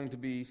are going to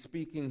be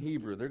speaking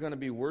Hebrew. They're going to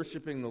be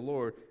worshiping the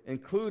Lord,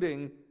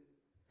 including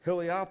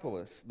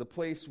Heliopolis, the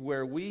place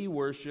where we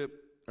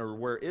worship, or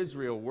where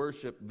Israel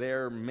worshiped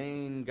their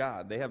main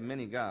god. They have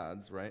many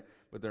gods, right?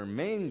 But their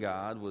main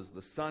god was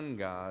the sun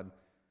god,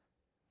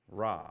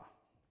 Ra.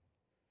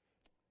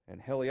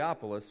 And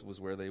Heliopolis was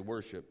where they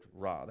worshiped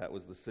Ra. That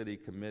was the city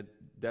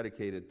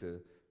dedicated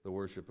to the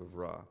worship of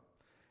Ra.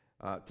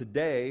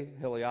 Today,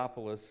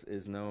 Heliopolis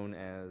is known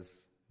as,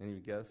 any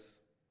guess?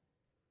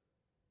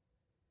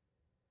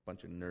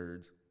 Bunch of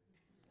nerds.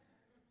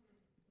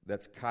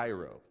 That's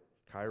Cairo.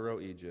 Cairo,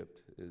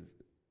 Egypt.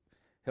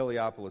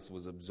 Heliopolis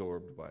was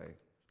absorbed by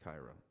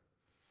Cairo.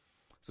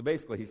 So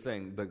basically he's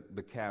saying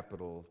the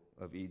capital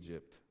of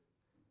Egypt,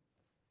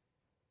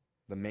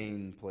 the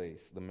main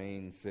place, the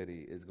main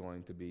city, is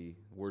going to be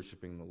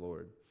worshiping the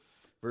Lord.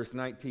 Verse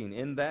 19,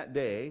 in that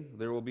day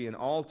there will be an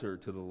altar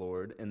to the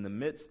Lord in the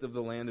midst of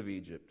the land of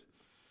Egypt,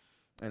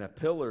 and a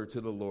pillar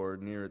to the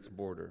Lord near its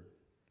border.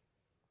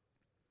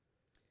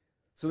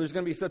 So there's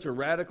going to be such a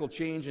radical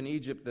change in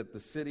Egypt that the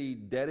city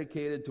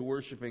dedicated to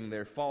worshiping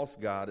their false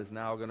god is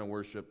now going to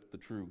worship the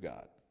true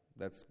God.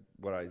 That's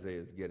what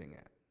Isaiah is getting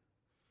at.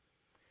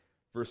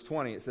 Verse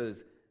 20, it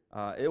says,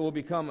 it will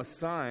become a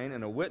sign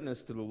and a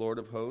witness to the Lord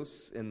of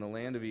hosts in the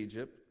land of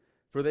Egypt,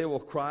 for they will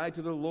cry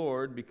to the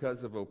Lord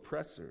because of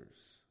oppressors.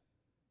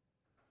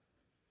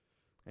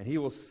 And he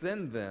will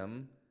send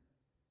them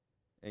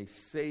a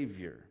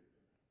Savior.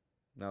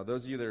 Now,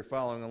 those of you that are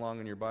following along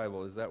in your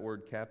Bible, is that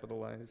word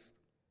capitalized?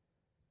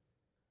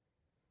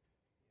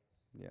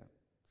 Yeah.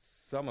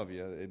 Some of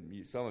you,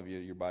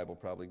 your Bible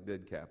probably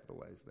did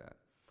capitalize that.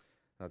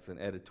 That's an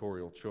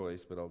editorial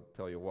choice, but I'll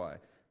tell you why.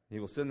 He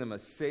will send them a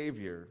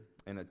Savior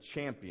and a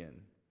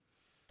champion,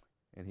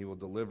 and he will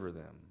deliver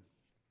them.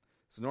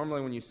 So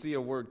normally when you see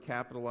a word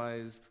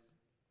capitalized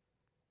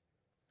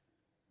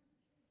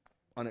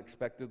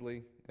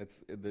unexpectedly,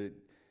 it's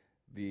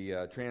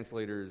the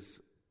translators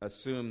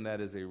assume that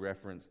is a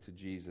reference to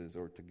Jesus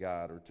or to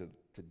God or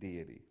to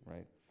deity,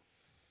 right?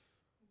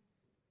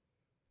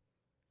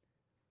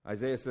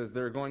 Isaiah says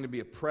there are going to be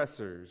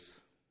oppressors.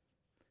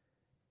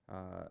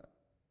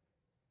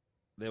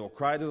 They will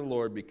cry to the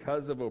Lord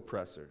because of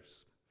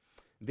oppressors.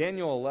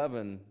 Daniel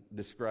 11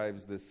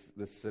 describes this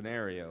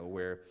scenario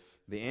where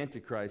the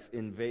Antichrist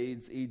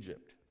invades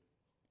Egypt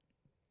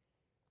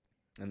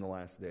in the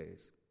last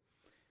days,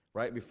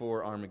 right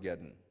before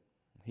Armageddon.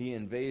 He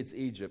invades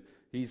Egypt.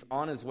 He's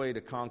on his way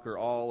to conquer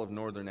all of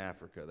northern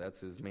Africa. That's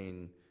his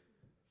main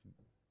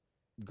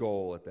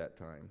goal at that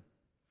time.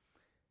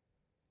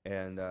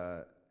 And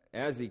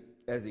as he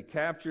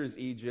captures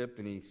Egypt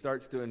and he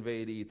starts to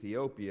invade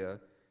Ethiopia,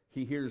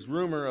 he hears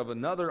rumor of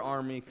another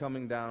army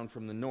coming down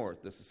from the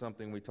north. This is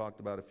something we talked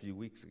about a few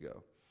weeks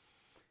ago.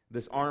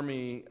 This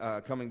army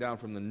coming down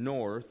from the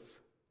north,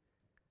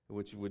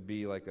 which would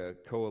be like a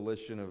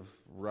coalition of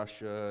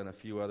Russia and a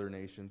few other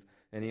nations.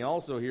 And he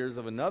also hears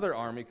of another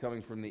army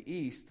coming from the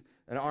east,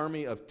 an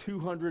army of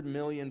 200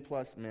 million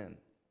plus men.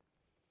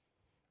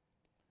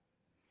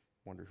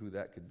 Wonder who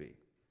that could be.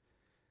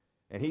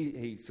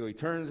 And so he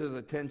turns his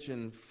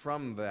attention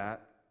from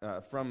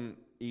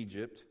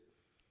Egypt,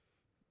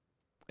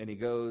 and he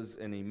goes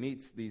and he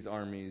meets these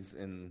armies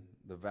in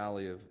the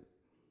valley of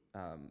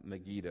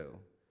Megiddo,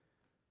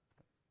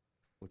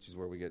 which is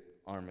where we get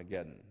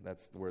Armageddon.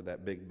 That's where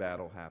that big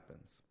battle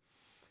happens.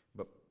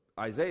 But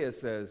Isaiah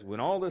says when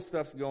all this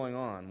stuff's going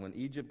on, when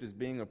Egypt is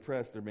being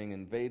oppressed or being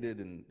invaded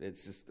and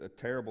it's just a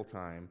terrible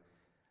time,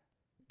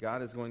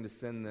 God is going to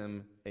send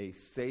them a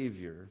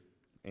Savior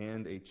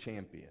and a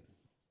champion.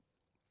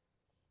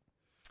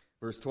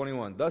 Verse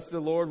 21, thus the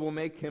Lord will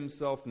make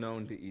himself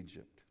known to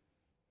Egypt.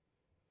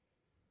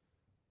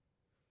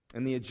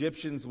 And the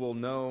Egyptians will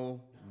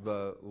know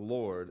the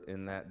Lord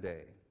in that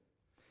day.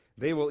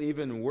 They will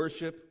even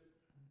worship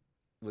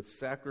with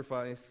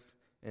sacrifice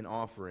and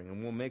offering,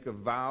 and will make a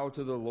vow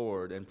to the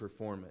Lord and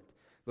perform it.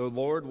 The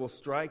Lord will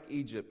strike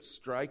Egypt,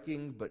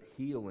 striking but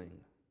healing.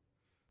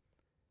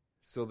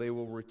 So they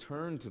will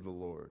return to the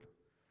Lord,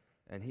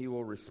 and he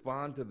will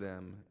respond to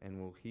them and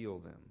will heal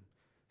them.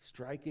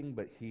 Striking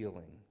but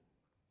healing.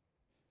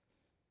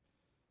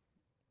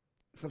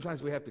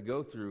 Sometimes we have to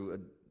go through a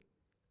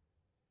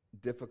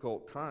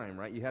difficult time,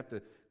 right? You have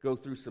to go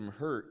through some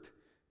hurt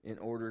in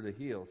order to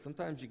heal.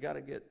 Sometimes you got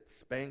to get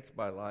spanked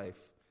by life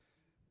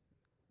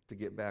to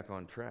get back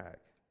on track.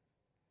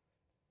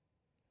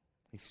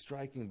 He's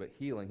striking but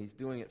healing. He's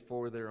doing it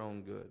for their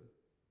own good.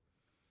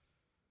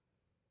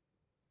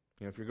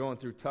 You know, if you're going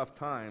through tough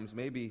times,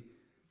 maybe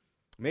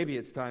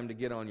it's time to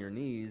get on your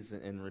knees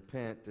and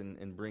repent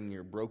and bring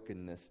your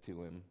brokenness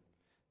to him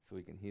so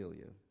he can heal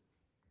you.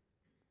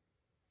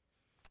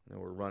 Now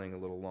we're running a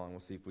little long. We'll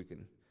see if we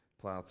can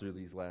plow through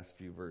these last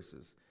few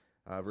verses.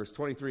 Verse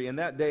 23, "In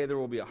that day there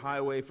will be a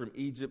highway from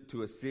Egypt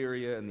to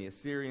Assyria, and the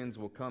Assyrians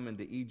will come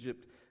into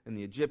Egypt, and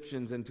the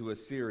Egyptians into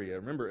Assyria."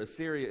 Remember,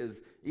 Assyria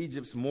is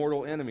Egypt's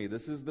mortal enemy.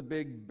 This is the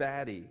big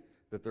baddie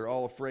that they're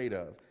all afraid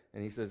of.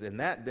 And he says, in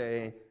that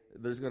day,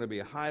 there's going to be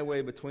a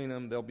highway between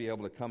them. They'll be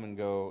able to come and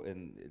go,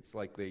 and it's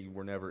like they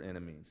were never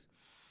enemies.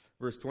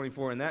 Verse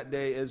 24, "In that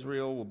day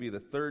Israel will be the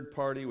third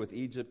party with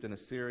Egypt and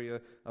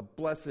Assyria, a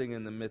blessing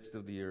in the midst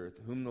of the earth,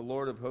 whom the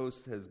Lord of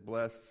hosts has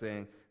blessed,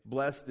 saying,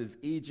 Blessed is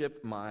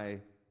Egypt, my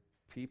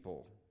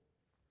people."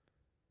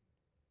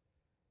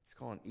 He's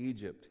calling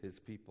Egypt his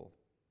people.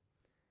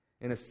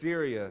 "In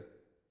Assyria,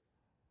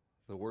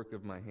 the work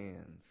of my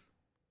hands.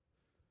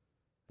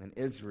 And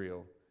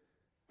Israel,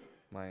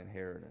 my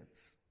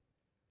inheritance."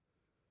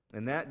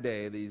 In that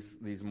day,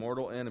 these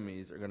mortal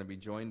enemies are going to be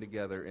joined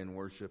together in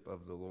worship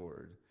of the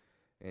Lord.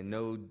 And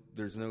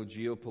there's no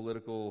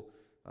geopolitical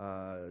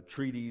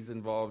treaties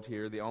involved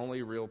here. The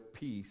only real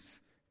peace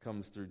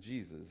comes through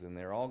Jesus. And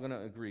they're all going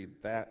to agree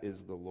that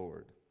is the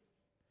Lord.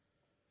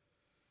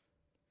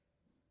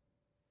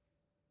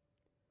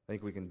 I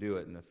think we can do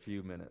it in a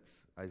few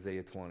minutes.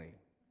 Isaiah 20.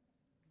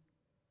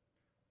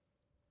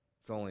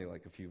 It's only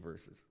like a few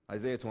verses.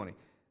 Isaiah 20,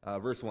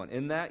 verse 1.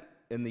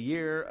 In the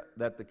year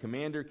that the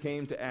commander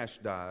came to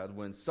Ashdod,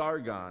 when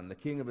Sargon, the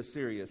king of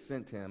Assyria,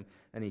 sent him,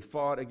 and he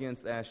fought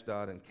against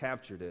Ashdod and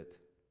captured it.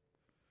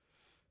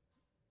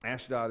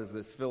 Ashdod is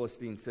this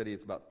Philistine city.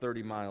 It's about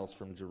 30 miles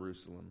from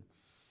Jerusalem.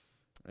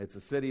 It's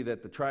a city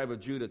that the tribe of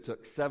Judah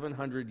took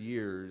 700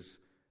 years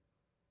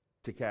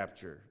to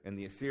capture, and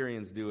the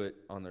Assyrians do it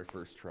on their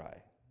first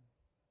try.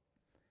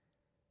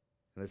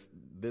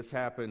 This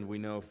happened, we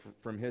know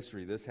from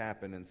history, this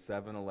happened in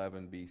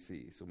 711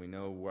 BC, so we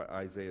know what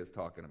Isaiah is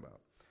talking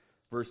about.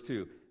 Verse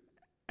 2,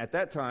 "At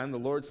that time the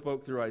Lord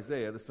spoke through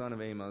Isaiah, the son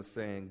of Amos,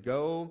 saying,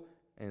 Go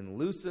and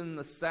loosen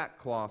the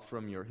sackcloth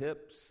from your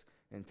hips,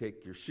 and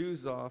take your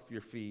shoes off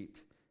your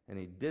feet. And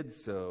he did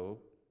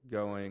so,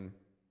 going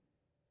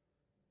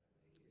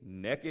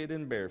naked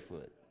and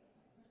barefoot."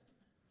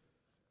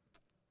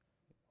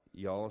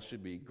 Y'all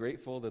should be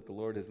grateful that the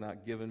Lord has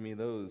not given me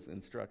those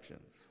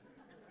instructions.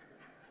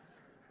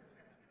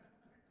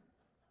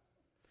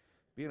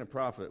 Being a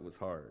prophet was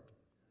hard.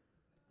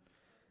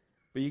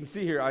 But you can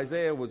see here,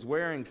 Isaiah was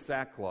wearing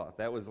sackcloth.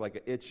 That was like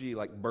an itchy,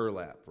 like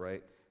burlap,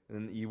 right?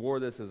 And you wore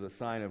this as a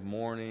sign of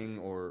mourning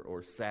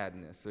or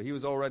sadness. So he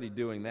was already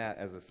doing that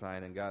as a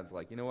sign, and God's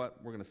like, you know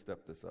what? We're going to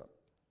step this up.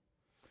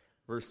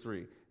 Verse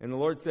 3, "And the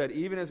Lord said,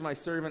 Even as my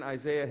servant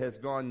Isaiah has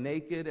gone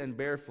naked and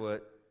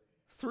barefoot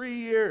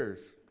 3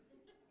 years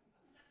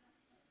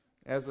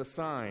as a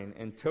sign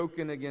and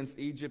token against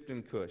Egypt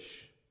and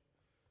Cush."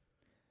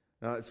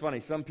 Now, it's funny.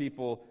 Some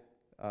people,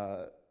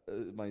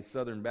 my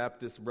Southern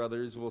Baptist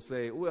brothers, will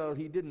say, well,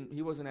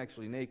 he wasn't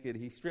actually naked.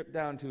 He stripped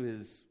down to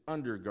his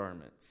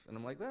undergarments. And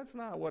I'm like, that's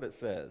not what it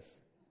says.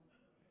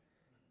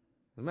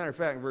 As a matter of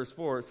fact, in verse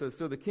 4, it says,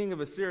 "So the king of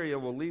Assyria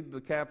will lead the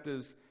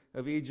captives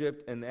of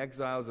Egypt and the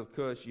exiles of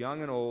Cush,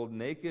 young and old,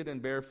 naked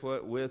and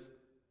barefoot, with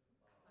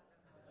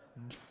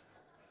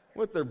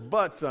their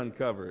butts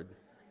uncovered,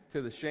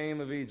 to the shame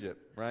of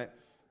Egypt," right?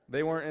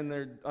 They weren't in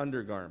their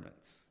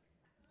undergarments.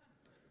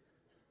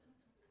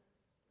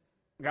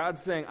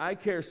 God's saying, I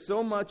care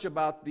so much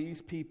about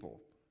these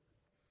people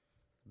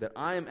that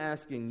I am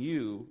asking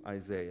you,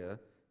 Isaiah,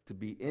 to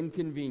be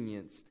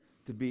inconvenienced,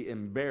 to be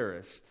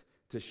embarrassed,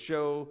 to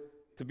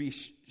be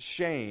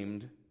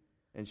shamed,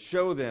 and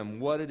show them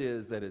what it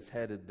is that is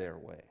headed their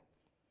way.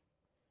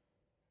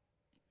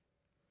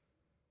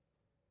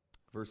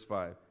 Verse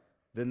 5,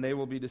 "Then they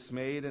will be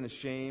dismayed and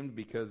ashamed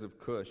because of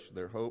Cush,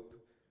 their hope,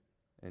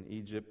 and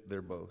Egypt,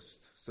 their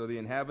boast. So the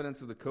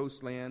inhabitants of the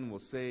coastland will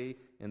say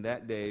in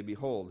that day,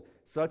 Behold,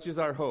 such is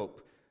our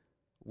hope,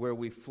 where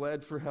we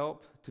fled for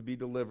help to be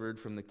delivered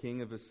from the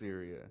king of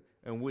Assyria.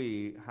 And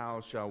we,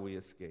 how shall we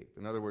escape?"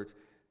 In other words,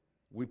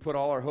 we put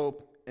all our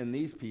hope in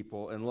these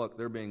people, and look,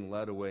 they're being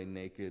led away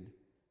naked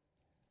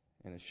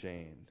and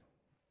ashamed.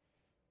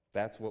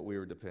 That's what we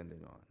were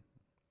depending on.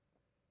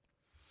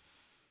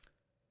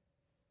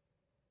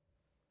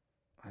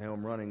 I know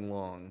I'm running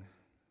long,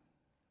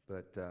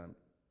 but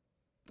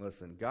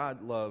listen,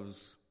 God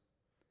loves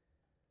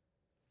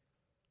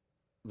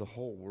the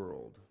whole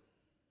world.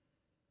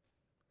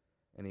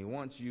 And He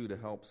wants you to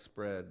help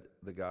spread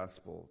the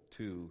gospel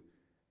to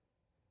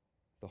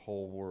the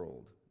whole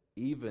world,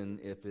 even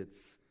if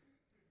it's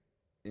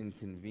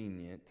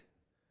inconvenient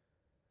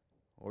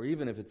or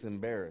even if it's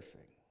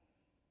embarrassing.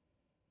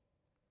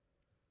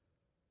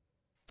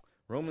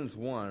 Romans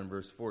 1,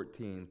 verse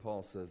 14,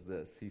 Paul says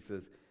this. He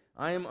says,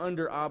 I am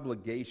under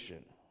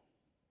obligation,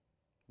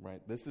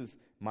 right? This is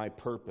my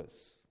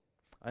purpose.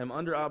 I am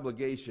under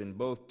obligation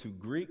both to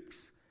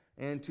Greeks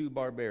and to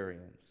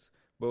barbarians,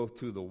 both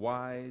to the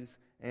wise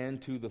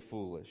and to the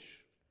foolish.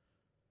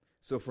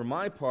 So for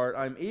my part,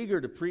 I'm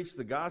eager to preach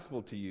the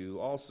gospel to you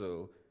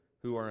also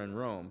who are in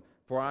Rome,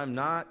 for I'm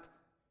not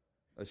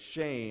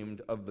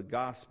ashamed of the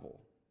gospel.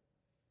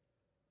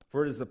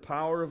 For it is the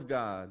power of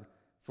God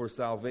for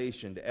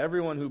salvation to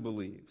everyone who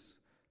believes,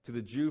 to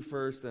the Jew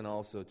first and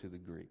also to the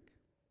Greek.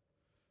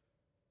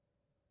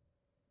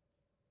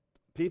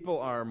 People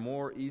are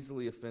more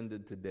easily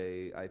offended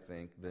today, I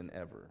think, than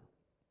ever.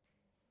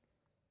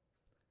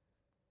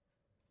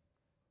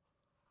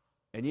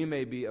 And you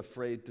may be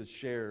afraid to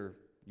share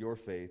your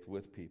faith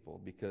with people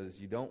because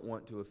you don't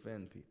want to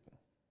offend people.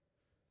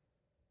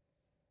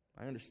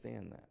 I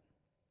understand that.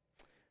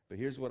 But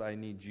here's what I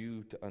need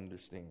you to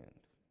understand.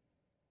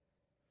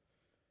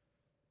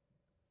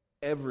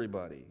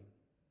 Everybody,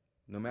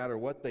 no matter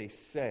what they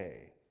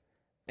say,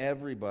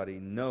 everybody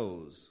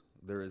knows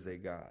there is a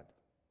God.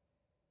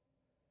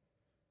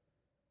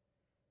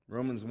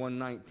 Romans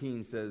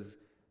 1:19 says,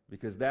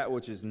 because that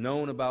which is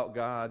known about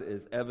God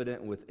is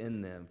evident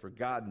within them, for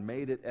God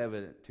made it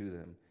evident to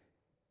them.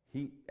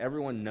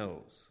 Everyone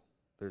knows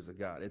there's a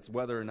God. It's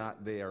whether or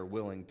not they are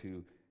willing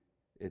to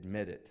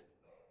admit it.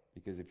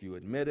 Because if you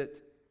admit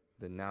it,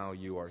 then now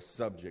you are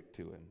subject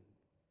to Him.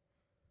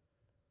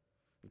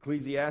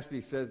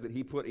 Ecclesiastes says that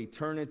He put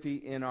eternity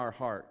in our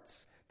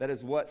hearts. That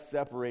is what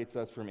separates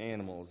us from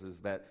animals, is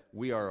that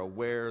we are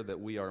aware that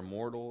we are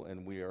mortal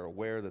and we are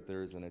aware that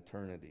there is an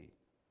eternity.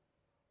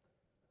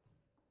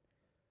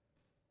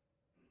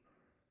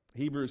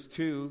 Hebrews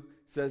 2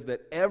 says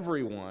that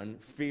everyone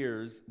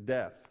fears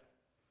death.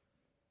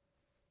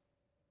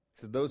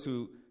 So those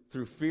who,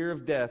 through fear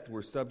of death,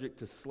 were subject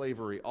to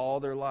slavery all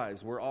their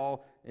lives. We're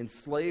all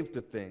enslaved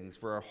to things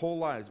for our whole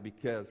lives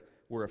because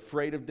we're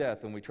afraid of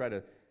death, and we try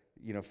to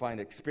find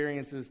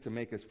experiences to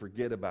make us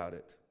forget about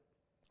it.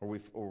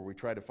 Or we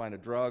try to find a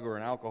drug or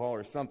an alcohol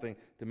or something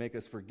to make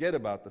us forget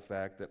about the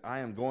fact that I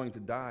am going to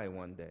die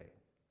one day.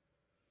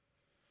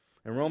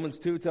 And Romans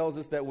 2 tells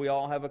us that we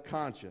all have a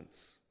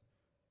conscience,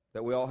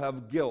 that we all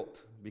have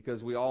guilt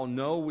because we all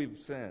know we've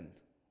sinned.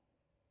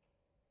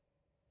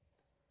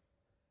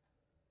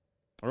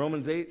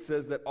 Romans 8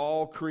 says that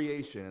all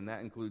creation, and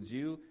that includes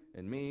you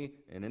and me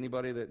and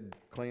anybody that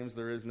claims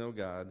there is no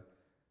God,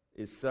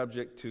 is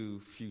subject to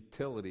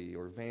futility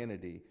or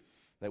vanity,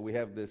 that we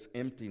have this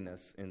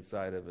emptiness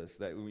inside of us,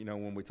 that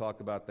when we talk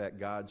about that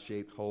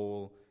God-shaped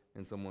hole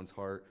in someone's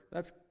heart,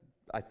 that's,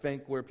 I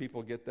think, where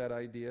people get that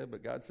idea,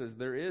 but God says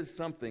there is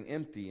something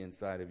empty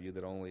inside of you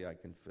that only I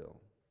can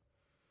fill.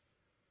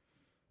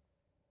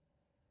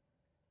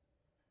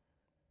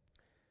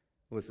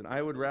 Listen,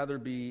 I would rather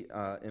be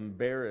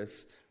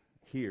embarrassed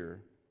here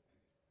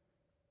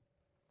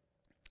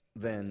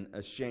than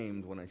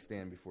ashamed when I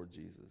stand before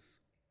Jesus.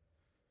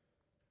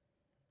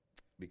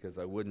 Because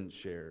I wouldn't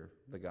share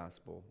the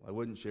gospel. I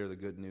wouldn't share the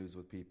good news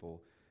with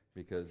people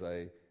because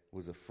I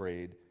was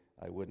afraid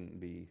I wouldn't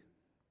be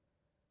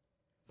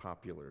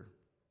popular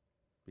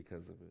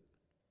because of it.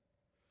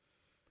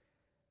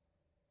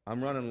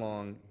 I'm running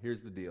long.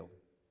 Here's the deal.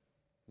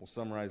 We'll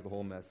summarize the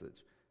whole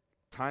message.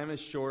 Time is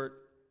short.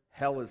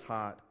 Hell is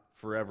hot.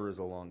 Forever is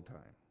a long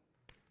time.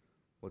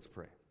 Let's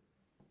pray.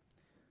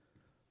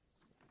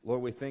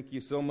 Lord, we thank you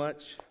so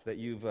much that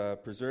you've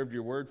preserved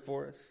your word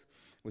for us.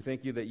 We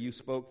thank you that you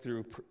spoke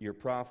through your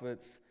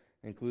prophets,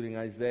 including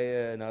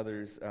Isaiah and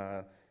others,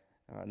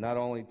 not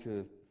only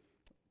to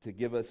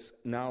give us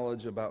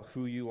knowledge about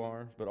who you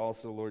are, but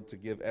also, Lord, to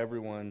give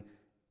everyone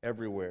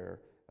everywhere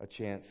a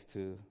chance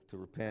to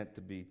repent,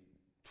 to be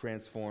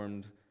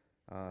transformed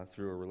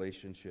through a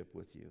relationship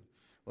with you.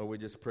 Lord, we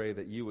just pray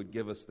that you would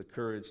give us the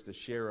courage to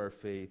share our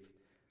faith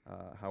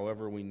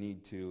however we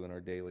need to in our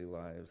daily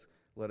lives.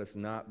 Let us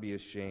not be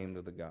ashamed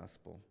of the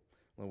gospel.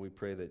 Lord, we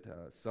pray that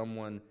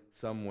someone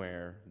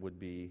somewhere would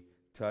be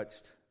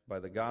touched by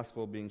the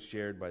gospel being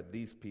shared by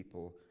these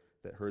people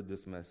that heard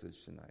this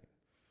message tonight.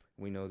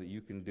 We know that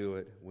you can do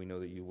it. We know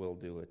that you will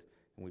do it.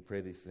 And we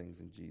pray these things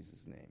in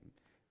Jesus' name.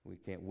 We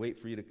can't wait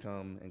for you to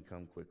come and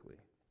come quickly.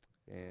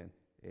 And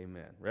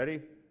amen.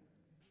 Ready?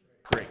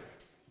 Great.